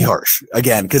 Not to be harsh,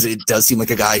 again, because it does seem like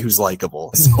a guy who's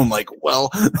likable. So I'm like, well,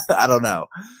 I don't know.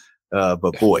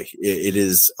 But boy, it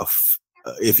is,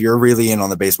 if you're really in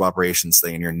on the baseball operations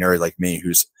thing and you're a nerd like me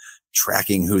who's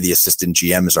tracking who the assistant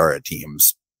GMs are at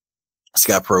teams,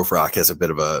 Scott Profrock has a bit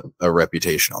of a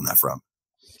reputation on that front.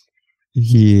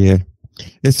 Yeah.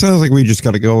 It sounds like we just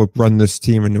got to go run this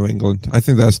team in New England. I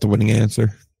think that's the winning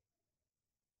answer.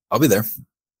 I'll be there.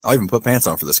 I'll even put pants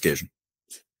on for this occasion.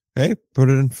 Hey, put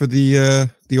it in for the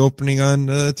opening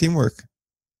on teamwork.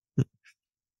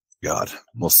 God,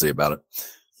 we'll see about it.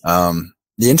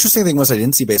 The interesting thing was I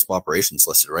didn't see baseball operations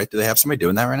listed, right? Do they have somebody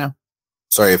doing that right now?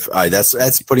 Sorry if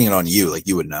that's putting it on you, like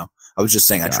you would know. I was just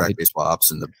saying I track baseball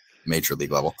ops in the major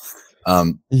league level.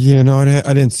 Yeah, no,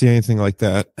 I didn't see anything like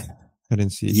that. I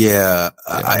didn't see. Yeah,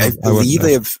 I believe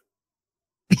they have.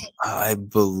 I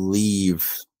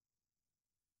believe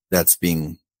that's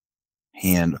being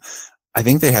handled. I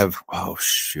think they have. Oh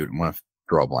shoot! I'm gonna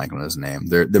draw a blank on his name.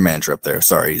 Their manager up there.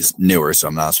 Sorry, he's newer, so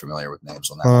I'm not as familiar with names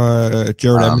on that.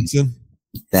 Jared Edmondson.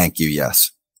 Thank you.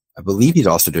 Yes, I believe he's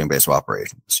also doing baseball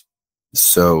operations.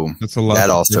 So that's a lot. That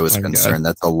also is a concern. Guy.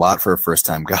 That's a lot for a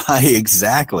first-time guy.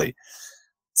 Exactly.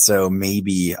 So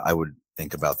maybe I would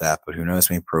think about that, but who knows?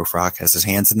 Maybe Profrock has his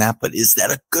hands in that. But is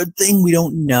that a good thing? We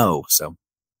don't know. So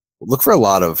look for a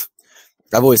lot of.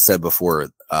 I've always said before.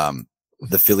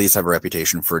 The Phillies have a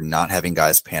reputation for not having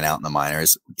guys pan out in the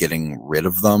minors, getting rid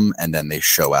of them, and then they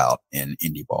show out in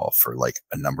indie ball for like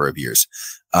a number of years.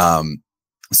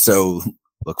 So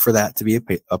look for that to be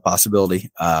a possibility,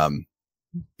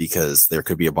 because there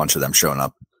could be a bunch of them showing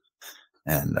up,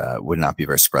 and would not be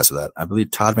very surprised with that. I believe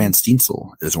Todd Van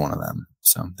Steensel is one of them.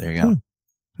 So there you go.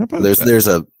 There's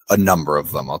a number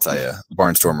of them. I'll tell you.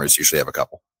 Barnstormers usually have a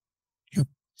couple. Yep.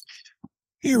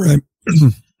 You're right.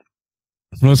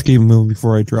 Let's keep moving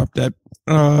before I drop that.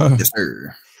 Yes,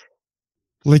 sir.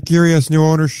 Lake Erie has new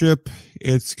ownership.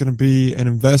 It's going to be an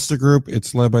investor group.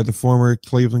 It's led by the former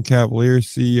Cleveland Cavaliers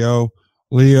CEO,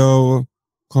 Leo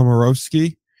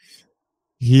Komorowski.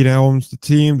 He now owns the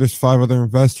team. There's 5 other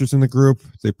investors in the group.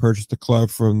 They purchased the club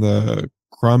from the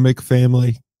Kromick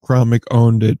family. Kromick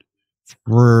owned it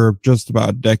for just about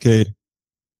a decade.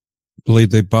 I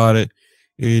believe they bought it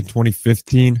in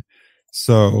 2015.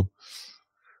 So,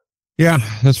 yeah,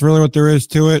 that's really what there is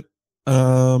to it.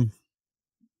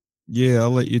 Yeah,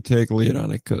 I'll let you take a lead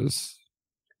on it because,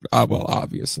 well,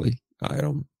 obviously, I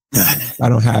don't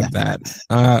have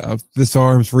that. This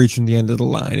arm's reaching the end of the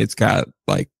line. It's got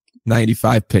like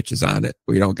 95 pitches on it.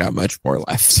 We don't got much more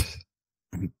left.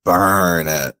 Burn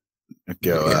it.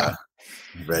 Go,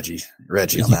 Reggie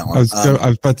on that one. I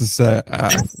was about to say,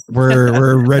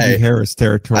 we're Reggie Harris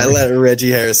territory. I let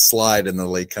Reggie Harris slide in the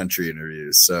Lake Country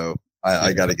interviews, so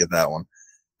I got to get that one.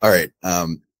 All right.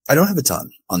 I don't have a ton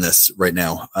on this right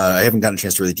now. I haven't gotten a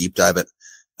chance to really deep dive it.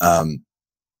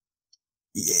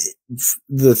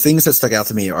 The things that stuck out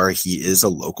to me are he is a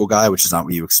local guy, which is not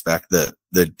what you expect. The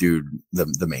dude,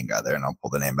 the main guy there, and I'll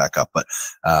pull the name back up, but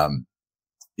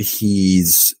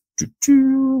he's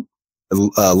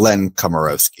Len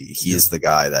Komorowski. He's the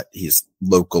guy that he's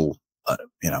local,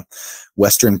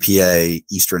 Western PA,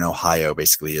 Eastern Ohio,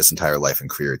 basically his entire life and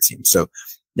career, it seems. So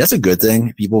that's a good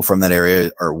thing. People from that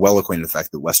area are well acquainted with the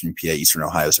fact that Western PA, Eastern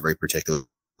Ohio is a very particular,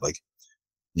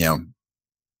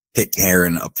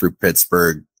 Pitcairn up through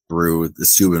Pittsburgh, through the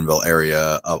Steubenville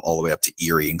area, all the way up to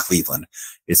Erie and Cleveland.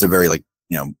 It's a very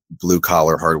blue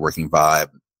collar, hardworking vibe.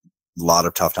 A lot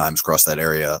of tough times across that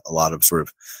area. A lot of sort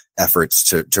of efforts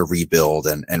to rebuild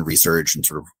and research and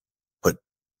sort of put,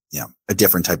 a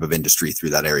different type of industry through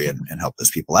that area and help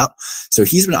those people out. So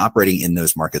he's been operating in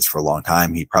those markets for a long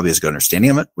time. He probably has a good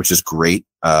understanding of it, which is great.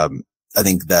 I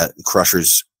think that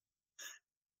Crushers,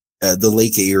 the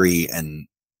Lake Erie and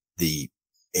the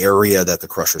area that the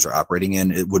Crushers are operating in,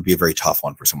 it would be a very tough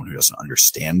one for someone who doesn't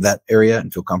understand that area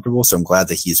and feel comfortable. So I'm glad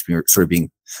that he's sort of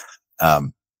being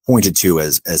pointed to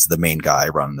as the main guy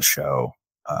running the show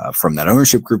from that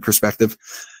ownership group perspective.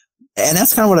 And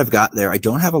that's kind of what I've got there. I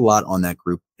don't have a lot on that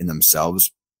group in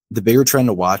themselves. The bigger trend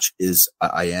to watch is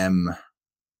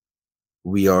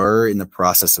we are in the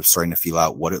process of starting to feel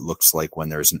out what it looks like when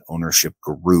there's an ownership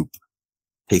group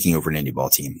taking over an indie ball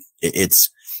team.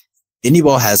 Indie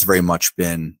ball has very much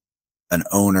been an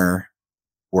owner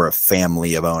or a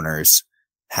family of owners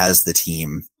has the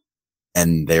team,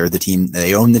 and they're the team,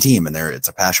 they own the team, and it's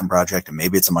a passion project, and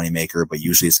maybe it's a moneymaker, but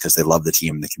usually it's because they love the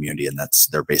team and the community, and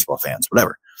they're baseball fans,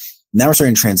 whatever. Now we're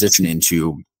starting to transition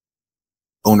into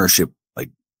ownership,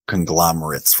 like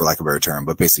conglomerates, for lack of a better term,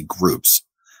 but basically groups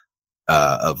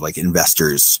of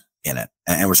investors in it.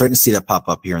 And we're starting to see that pop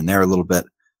up here and there a little bit.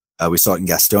 We saw it in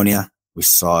Gastonia. We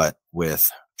saw it with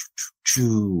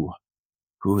who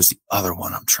was the other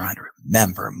one? I'm trying to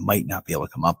remember. Might not be able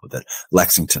to come up with it.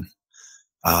 Lexington.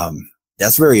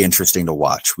 That's very interesting to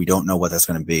watch. We don't know what that's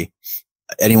going to be.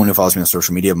 Anyone who follows me on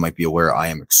social media might be aware I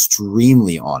am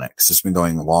extremely on it because it's been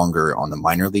going longer on the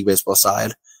minor league baseball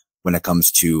side when it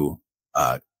comes to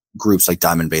groups like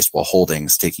Diamond Baseball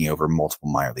Holdings taking over multiple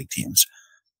minor league teams.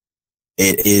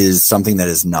 It is something that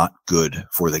is not good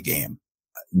for the game.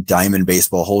 Diamond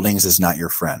Baseball Holdings is not your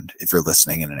friend if you're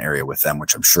listening in an area with them,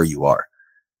 which I'm sure you are.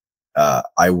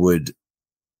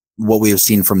 What we have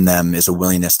seen from them is a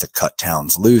willingness to cut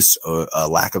towns loose, a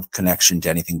lack of connection to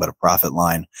anything but a profit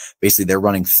line. Basically, they're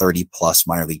running 30 plus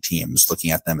minor league teams,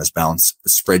 looking at them as balanced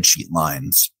spreadsheet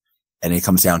lines. And it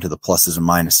comes down to the pluses and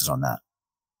minuses on that.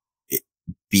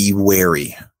 Be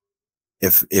wary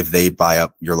if they buy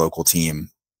up your local team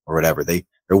or whatever. They're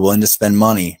willing to spend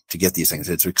money to get these things.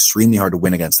 It's extremely hard to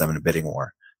win against them in a bidding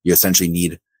war. You essentially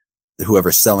need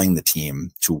whoever's selling the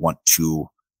team to want to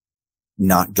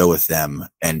not go with them.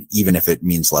 And even if it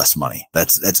means less money,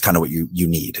 that's kind of what you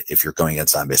need if you're going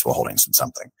against Diamond Baseball Holdings and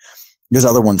something. There's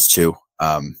other ones too.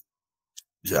 I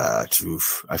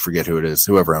forget who it is.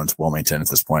 Whoever owns Wilmington at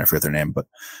this point, I forget their name, but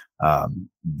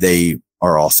they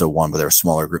are also one, but they're a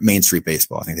smaller group. Main Street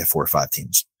Baseball. I think they have 4 or 5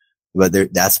 teams. But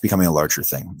that's becoming a larger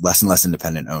thing. Less and less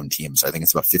independent owned teams. I think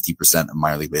it's about 50% of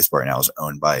minor league baseball right now is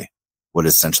owned by what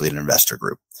is essentially an investor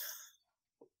group.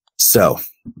 So,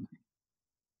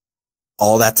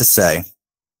 all that to say,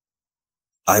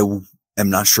 I am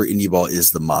not sure indie ball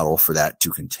is the model for that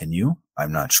to continue.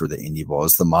 I'm not sure that indie ball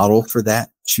is the model for that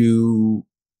to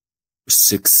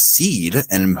succeed.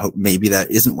 And maybe that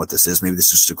isn't what this is. Maybe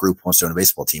this is just a group who wants to own a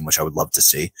baseball team, which I would love to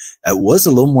see. It was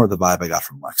a little more of the vibe I got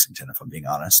from Lexington, if I'm being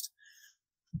honest.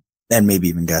 And maybe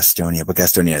even Gastonia, but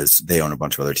Gastonia they own a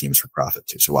bunch of other teams for profit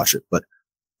too. So watch it. But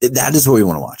that is what we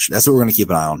want to watch. That's what we're going to keep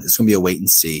an eye on. It's going to be a wait and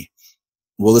see.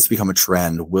 Will this become a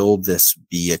trend? Will this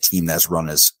be a team that's run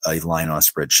as a line on a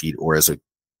spreadsheet or as a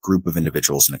group of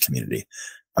individuals in a community?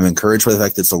 I'm encouraged by the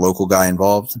fact that it's a local guy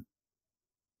involved,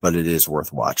 but it is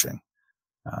worth watching.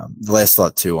 The last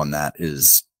thought too on that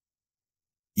is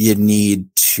you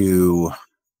need to,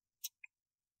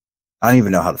 I don't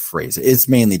even know how to phrase it. It's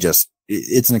mainly just,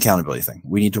 it's an accountability thing.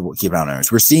 We need to keep an eye on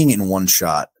owners. We're seeing it in one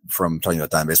shot from talking about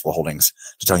Diamond Baseball Holdings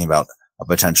to talking about a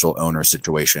potential owner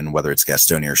situation, whether it's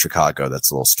Gastonia or Chicago,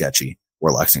 that's a little sketchy,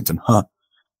 or Lexington,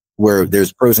 where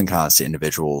there's pros and cons to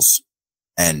individuals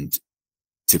and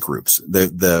to groups.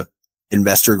 The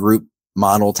investor group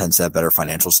model tends to have better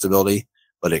financial stability,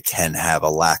 but it can have a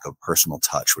lack of personal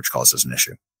touch, which causes an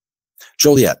issue.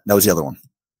 Joliet, that was the other one.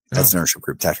 That's an ownership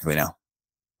group technically now,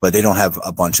 but they don't have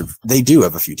they do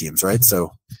have a few teams, right?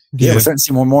 So yeah, we're starting to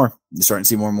see more and more. You're starting to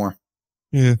see more and more.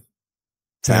 Yeah.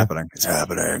 It's happening. It's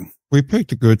happening. We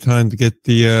picked a good time to get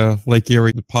the Lake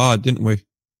Erie pod, didn't we?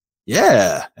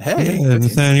 Yeah. Hey. Yeah,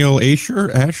 Nathaniel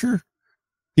Asher.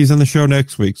 He's on the show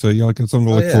next week, so y'all got something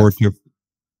to look forward to.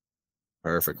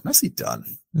 Perfect. Nicely done.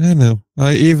 I know.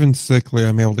 Even sickly,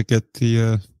 I'm able to get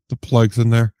the plugs in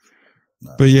there.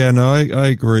 But yeah, no, I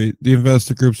agree. The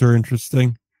investor groups are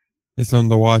interesting. It's something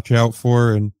to watch out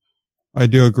for, and I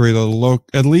do agree that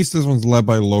at least this one's led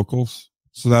by locals,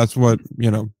 so that's what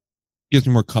gives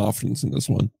me more confidence in this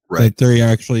one. Right. That they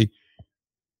actually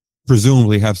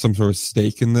presumably have some sort of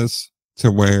stake in this,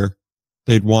 to where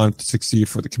they'd want to succeed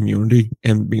for the community,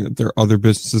 and being that their other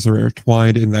businesses are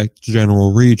intertwined in that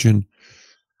general region,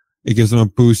 it gives them a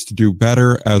boost to do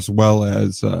better, as well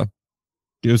as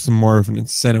gives them more of an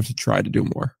incentive to try to do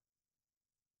more.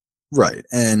 Right.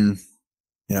 And,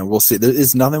 we'll see. There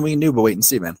is nothing we can do but wait and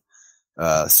see, man.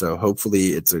 So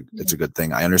hopefully it's a good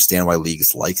thing. I understand why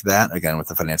leagues like that, again, with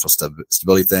the financial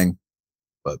stability thing,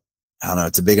 but I don't know.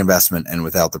 It's a big investment, and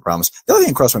without the promise. The other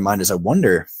thing that crossed my mind is I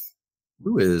wonder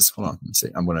hold on, let me see.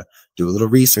 I'm going to do a little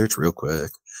research real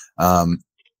quick.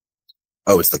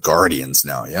 It's the Guardians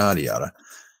now. Yada, yada.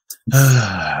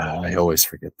 I always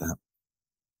forget that.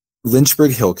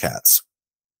 Lynchburg Hillcats.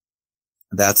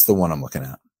 That's the one I'm looking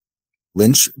at.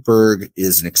 Lynchburg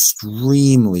is an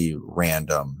extremely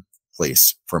random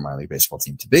place for a minor league baseball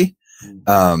team to be.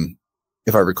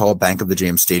 If I recall, Bank of the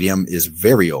James Stadium is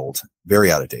very old,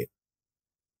 very out of date.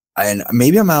 And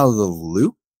maybe I'm out of the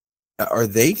loop. Are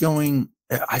they going?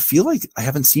 I feel like I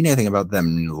haven't seen anything about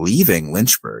them leaving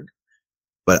Lynchburg,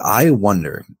 but I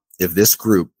wonder if this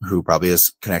group, who probably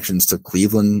has connections to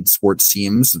Cleveland sports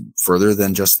teams further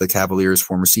than just the Cavaliers'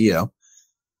 former CEO,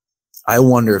 I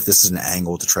wonder if this is an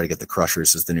angle to try to get the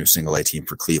Crushers as the new single-A team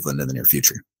for Cleveland in the near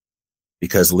future.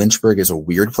 Because Lynchburg is a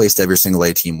weird place to have your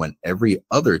single-A team when every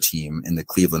other team in the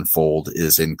Cleveland fold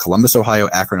is in Columbus, Ohio,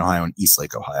 Akron, Ohio, and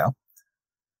Eastlake, Ohio.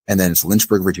 And then it's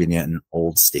Lynchburg, Virginia, an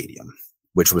old stadium,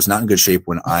 which was not in good shape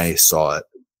when I saw it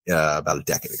about a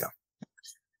decade ago.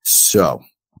 So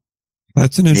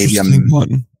that's an interesting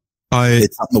one.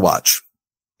 It's something to watch.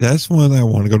 That's one that I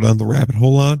want to go down the rabbit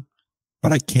hole on,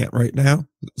 but I can't right now.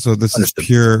 So this is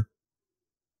pure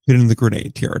hitting the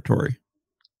grenade territory.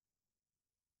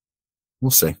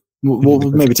 We'll see.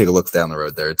 We'll maybe take a look down the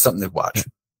road there. It's something to watch.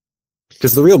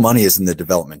 Because the real money is in the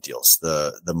development deals,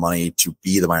 the money to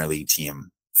be the minor league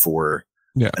team for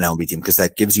an MLB team, because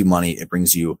that gives you money, it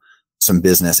brings you some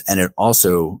business, and it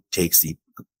also takes the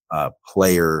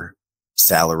player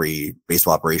salary,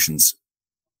 baseball operations,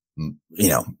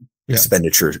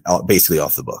 expenditure basically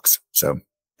off the books. So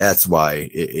that's why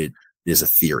it is a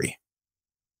theory.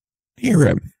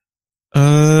 Here,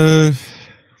 I'm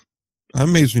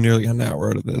amazed we nearly got an hour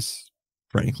out of this,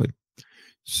 frankly.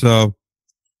 So,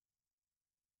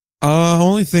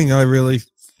 only thing I really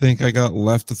think I got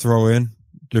left to throw in,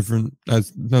 different,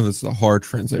 as no, this is a hard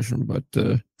transition, but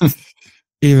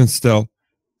even still,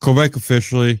 Quebec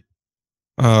officially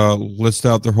list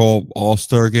out their whole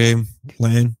All-Star game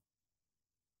plan.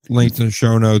 Linked in the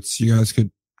show notes. You guys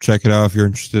could check it out if you're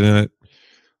interested in it.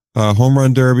 Home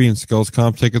Run Derby and Skills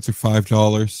Comp tickets are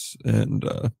 $5,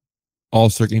 and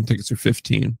All-Star game tickets are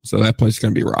 $15. So that place is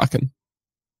going to be rocking.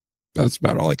 That's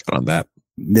about all I got on that.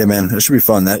 Yeah, man, it should be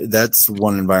fun. That's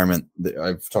one environment that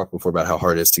I've talked before about how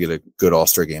hard it is to get a good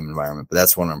All-Star game environment, but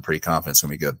that's one I'm pretty confident is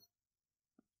going to be good.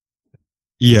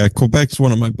 Yeah, Quebec's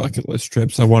one of my bucket list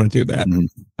trips. I want to do that. Mm-hmm.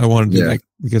 I want to do that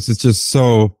because it's just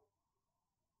so,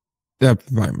 that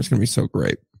environment's going to be so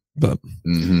great. But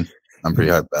I'm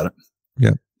pretty hyped about it.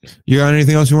 Yeah. You got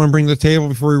anything else you want to bring to the table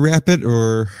before we wrap it,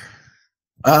 or?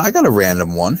 I got a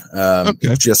random one.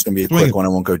 Okay. Just going to be a quick one. I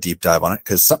won't go deep dive on it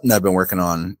because something I've been working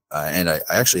on, and I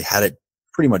actually had it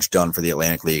pretty much done for the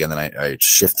Atlantic League, and then I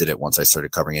shifted it once I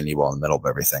started covering indie ball in the middle of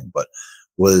everything, but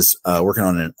was working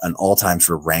on an all-time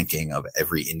sort of ranking of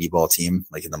every indie ball team,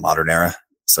 like in the modern era.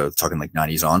 So talking like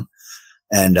 90s on.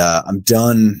 And I'm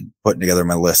done putting together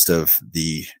my list of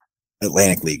the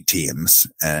Atlantic League teams.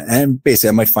 And basically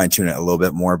I might fine tune it a little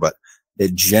bit more, but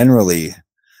it generally,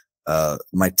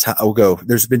 I'll go,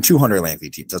 there's been 200 Atlantic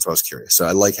League teams. That's why I was curious. So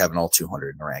I like having all 200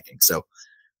 in the ranking. So,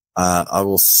 I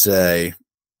will say,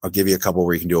 I'll give you a couple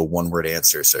where you can do a one-word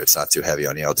answer. So it's not too heavy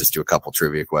on you. I'll just do a couple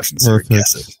trivia questions. So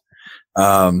guesses.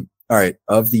 All right.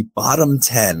 Of the bottom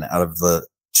 10 out of the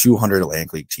 200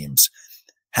 Atlantic League teams,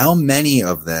 how many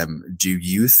of them do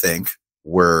you think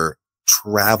were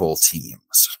travel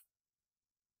teams?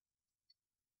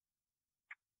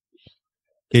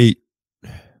 8.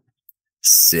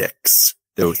 6.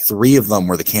 Though 3 of them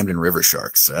were the Camden River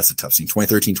Sharks. So that's a tough scene.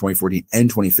 2013, 2014, and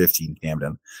 2015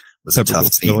 Camden was a tough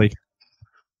scene.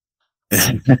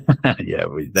 Yeah,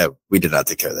 we did not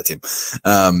take care of that team.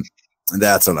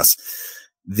 That's on us.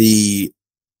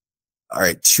 All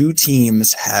right, 2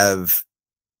 teams have,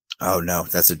 oh no,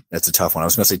 that's a tough one. I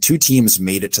was going to say 2 teams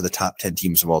made it to the top 10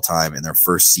 teams of all time in their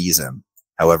first season.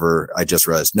 However, I just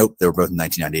realized, nope, they were both in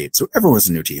 1998. So everyone was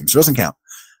a new team. So it doesn't count.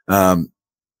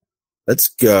 Let's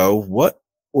go. What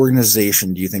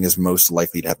organization do you think is most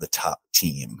likely to have the top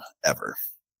team ever?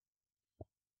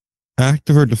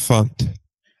 Active or defunct?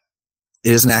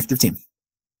 It is an active team.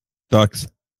 Ducks.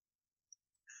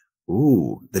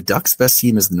 Ooh, the Ducks' best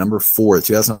team is the number 4, the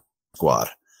 2000 squad.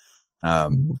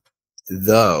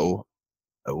 Though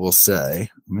I will say,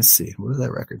 let me see, what did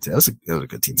that record say? That was a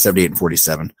good team,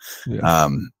 78-47. Yeah.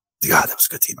 God, that was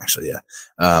a good team, actually. Yeah.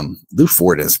 Lou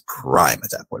Ford is prime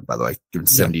at that point, by the way, given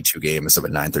 72 games, up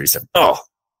at 937. Oh,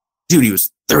 dude, he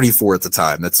was 34 at the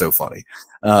time. That's so funny.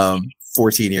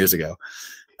 14 years ago.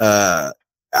 I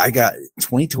got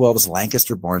 2012's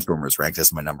Lancaster Barnstormers ranked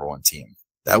as my number 1 team.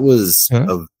 That was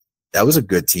a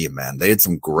good team, man. They had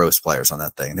some gross players on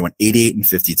that thing. They went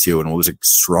 88-52, and it was a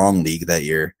strong league that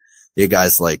year. They had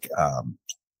guys like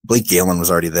Blake Galen was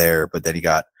already there, but then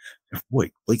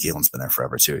Blake Galen's been there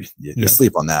forever too. You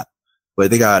sleep on that. But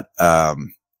they got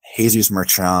Jesus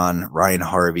Marchand, Ryan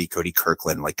Harvey, Cody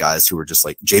Kirkland, like guys who were just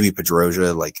like Jamie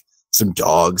Pedroja, like some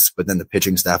dogs. But then the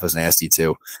pitching staff was nasty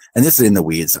too. And this is in the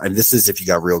weeds. I mean, this is if you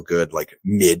got real good, like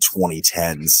mid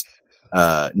 2010s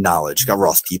knowledge. Got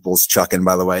Ross Peoples chucking,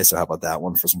 by the way. So how about that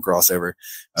one for some crossover?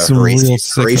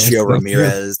 Horatio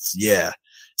Ramirez. Yeah.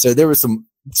 So there was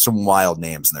some wild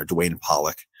names in there. Dwayne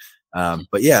Pollock.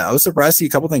 But yeah, I was surprised to see a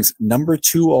couple things. Number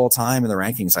 2 all time in the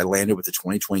rankings, I landed with the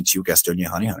 2022 Gastonia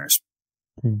Honey Hunters.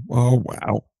 Oh,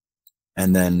 wow.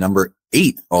 And then number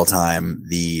 8 all time,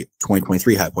 the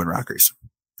 2023 High Point Rockers,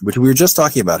 which we were just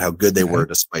talking about how good they were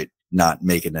despite not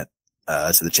making it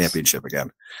to the championship again.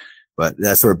 But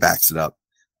that sort of backs it up.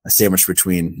 A sandwich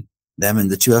between them and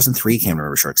the 2003 Camden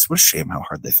River Sharks. What a shame how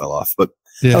hard they fell off. But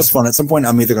that was fun. At some point,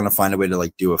 I'm either going to find a way to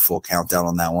like do a full countdown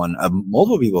on that one.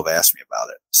 Multiple people have asked me about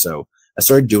it. So I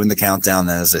started doing the countdown.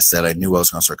 And as I said, I knew I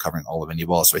was going to start covering all of indie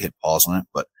ball. So I hit pause on it.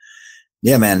 But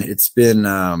yeah, man, it's been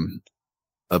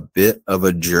a bit of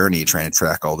a journey trying to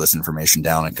track all this information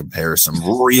down and compare some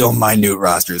real minute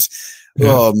rosters. Yeah.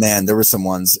 Oh man, there were some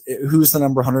ones. Who's the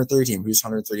number 113? Who's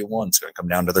 131? It's going to come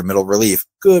down to their middle relief.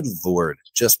 Good Lord.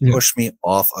 Just push me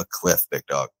off a cliff, big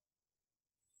dog.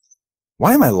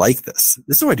 Why am I like this?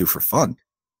 This is what I do for fun.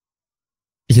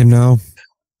 You know,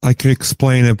 I could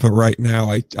explain it, but right now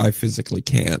I physically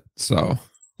can't. So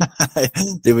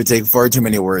it would take far too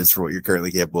many words for what you're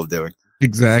currently capable of doing.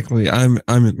 Exactly. I'm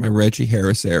in my Reggie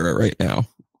Harris era right now.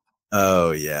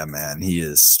 Oh yeah, man. He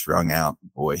is strung out.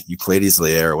 Boy, Euclides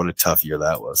Lier, what a tough year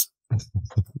that was.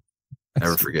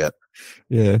 Never forget.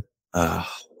 Yeah.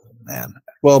 Oh man.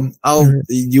 Well,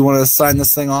 you want to sign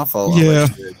this thing off? I'll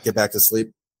let you get back to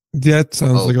sleep. That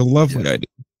sounds like a lovely idea.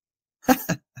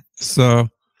 So,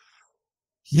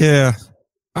 yeah.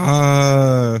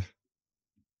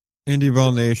 Indie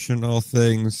Ball Nation, all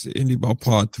things, Indie Ball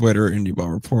Pod, Twitter, Indie Ball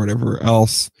Report, everywhere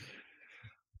else.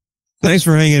 Thanks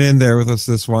for hanging in there with us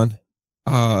this one.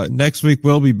 Next week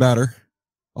will be better.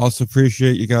 Also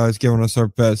appreciate you guys giving us our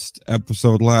best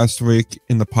episode last week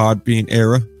in the Podbean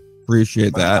era.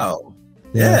 Appreciate that.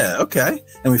 Yeah, okay.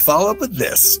 And we follow up with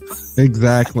this.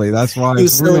 Exactly. That's why he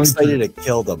was so excited to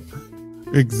kill them.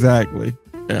 Exactly.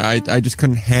 Yeah, I just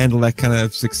couldn't handle that kind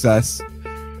of success.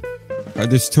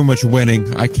 There's too much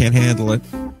winning. I can't handle it.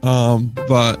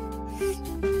 But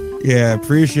yeah,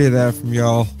 appreciate that from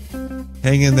y'all.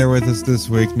 Hang in there with us this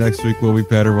week. Next week will be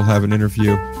better. We'll have an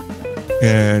interview.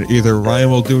 And either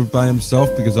Ryan will do it by himself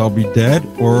because I'll be dead,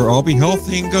 or I'll be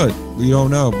healthy and good. We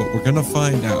don't know, but we're going to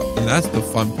find out. And that's the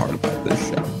fun part about this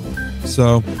show.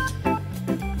 So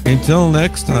until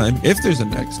next time, if there's a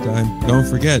next time, don't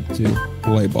forget to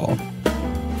play ball.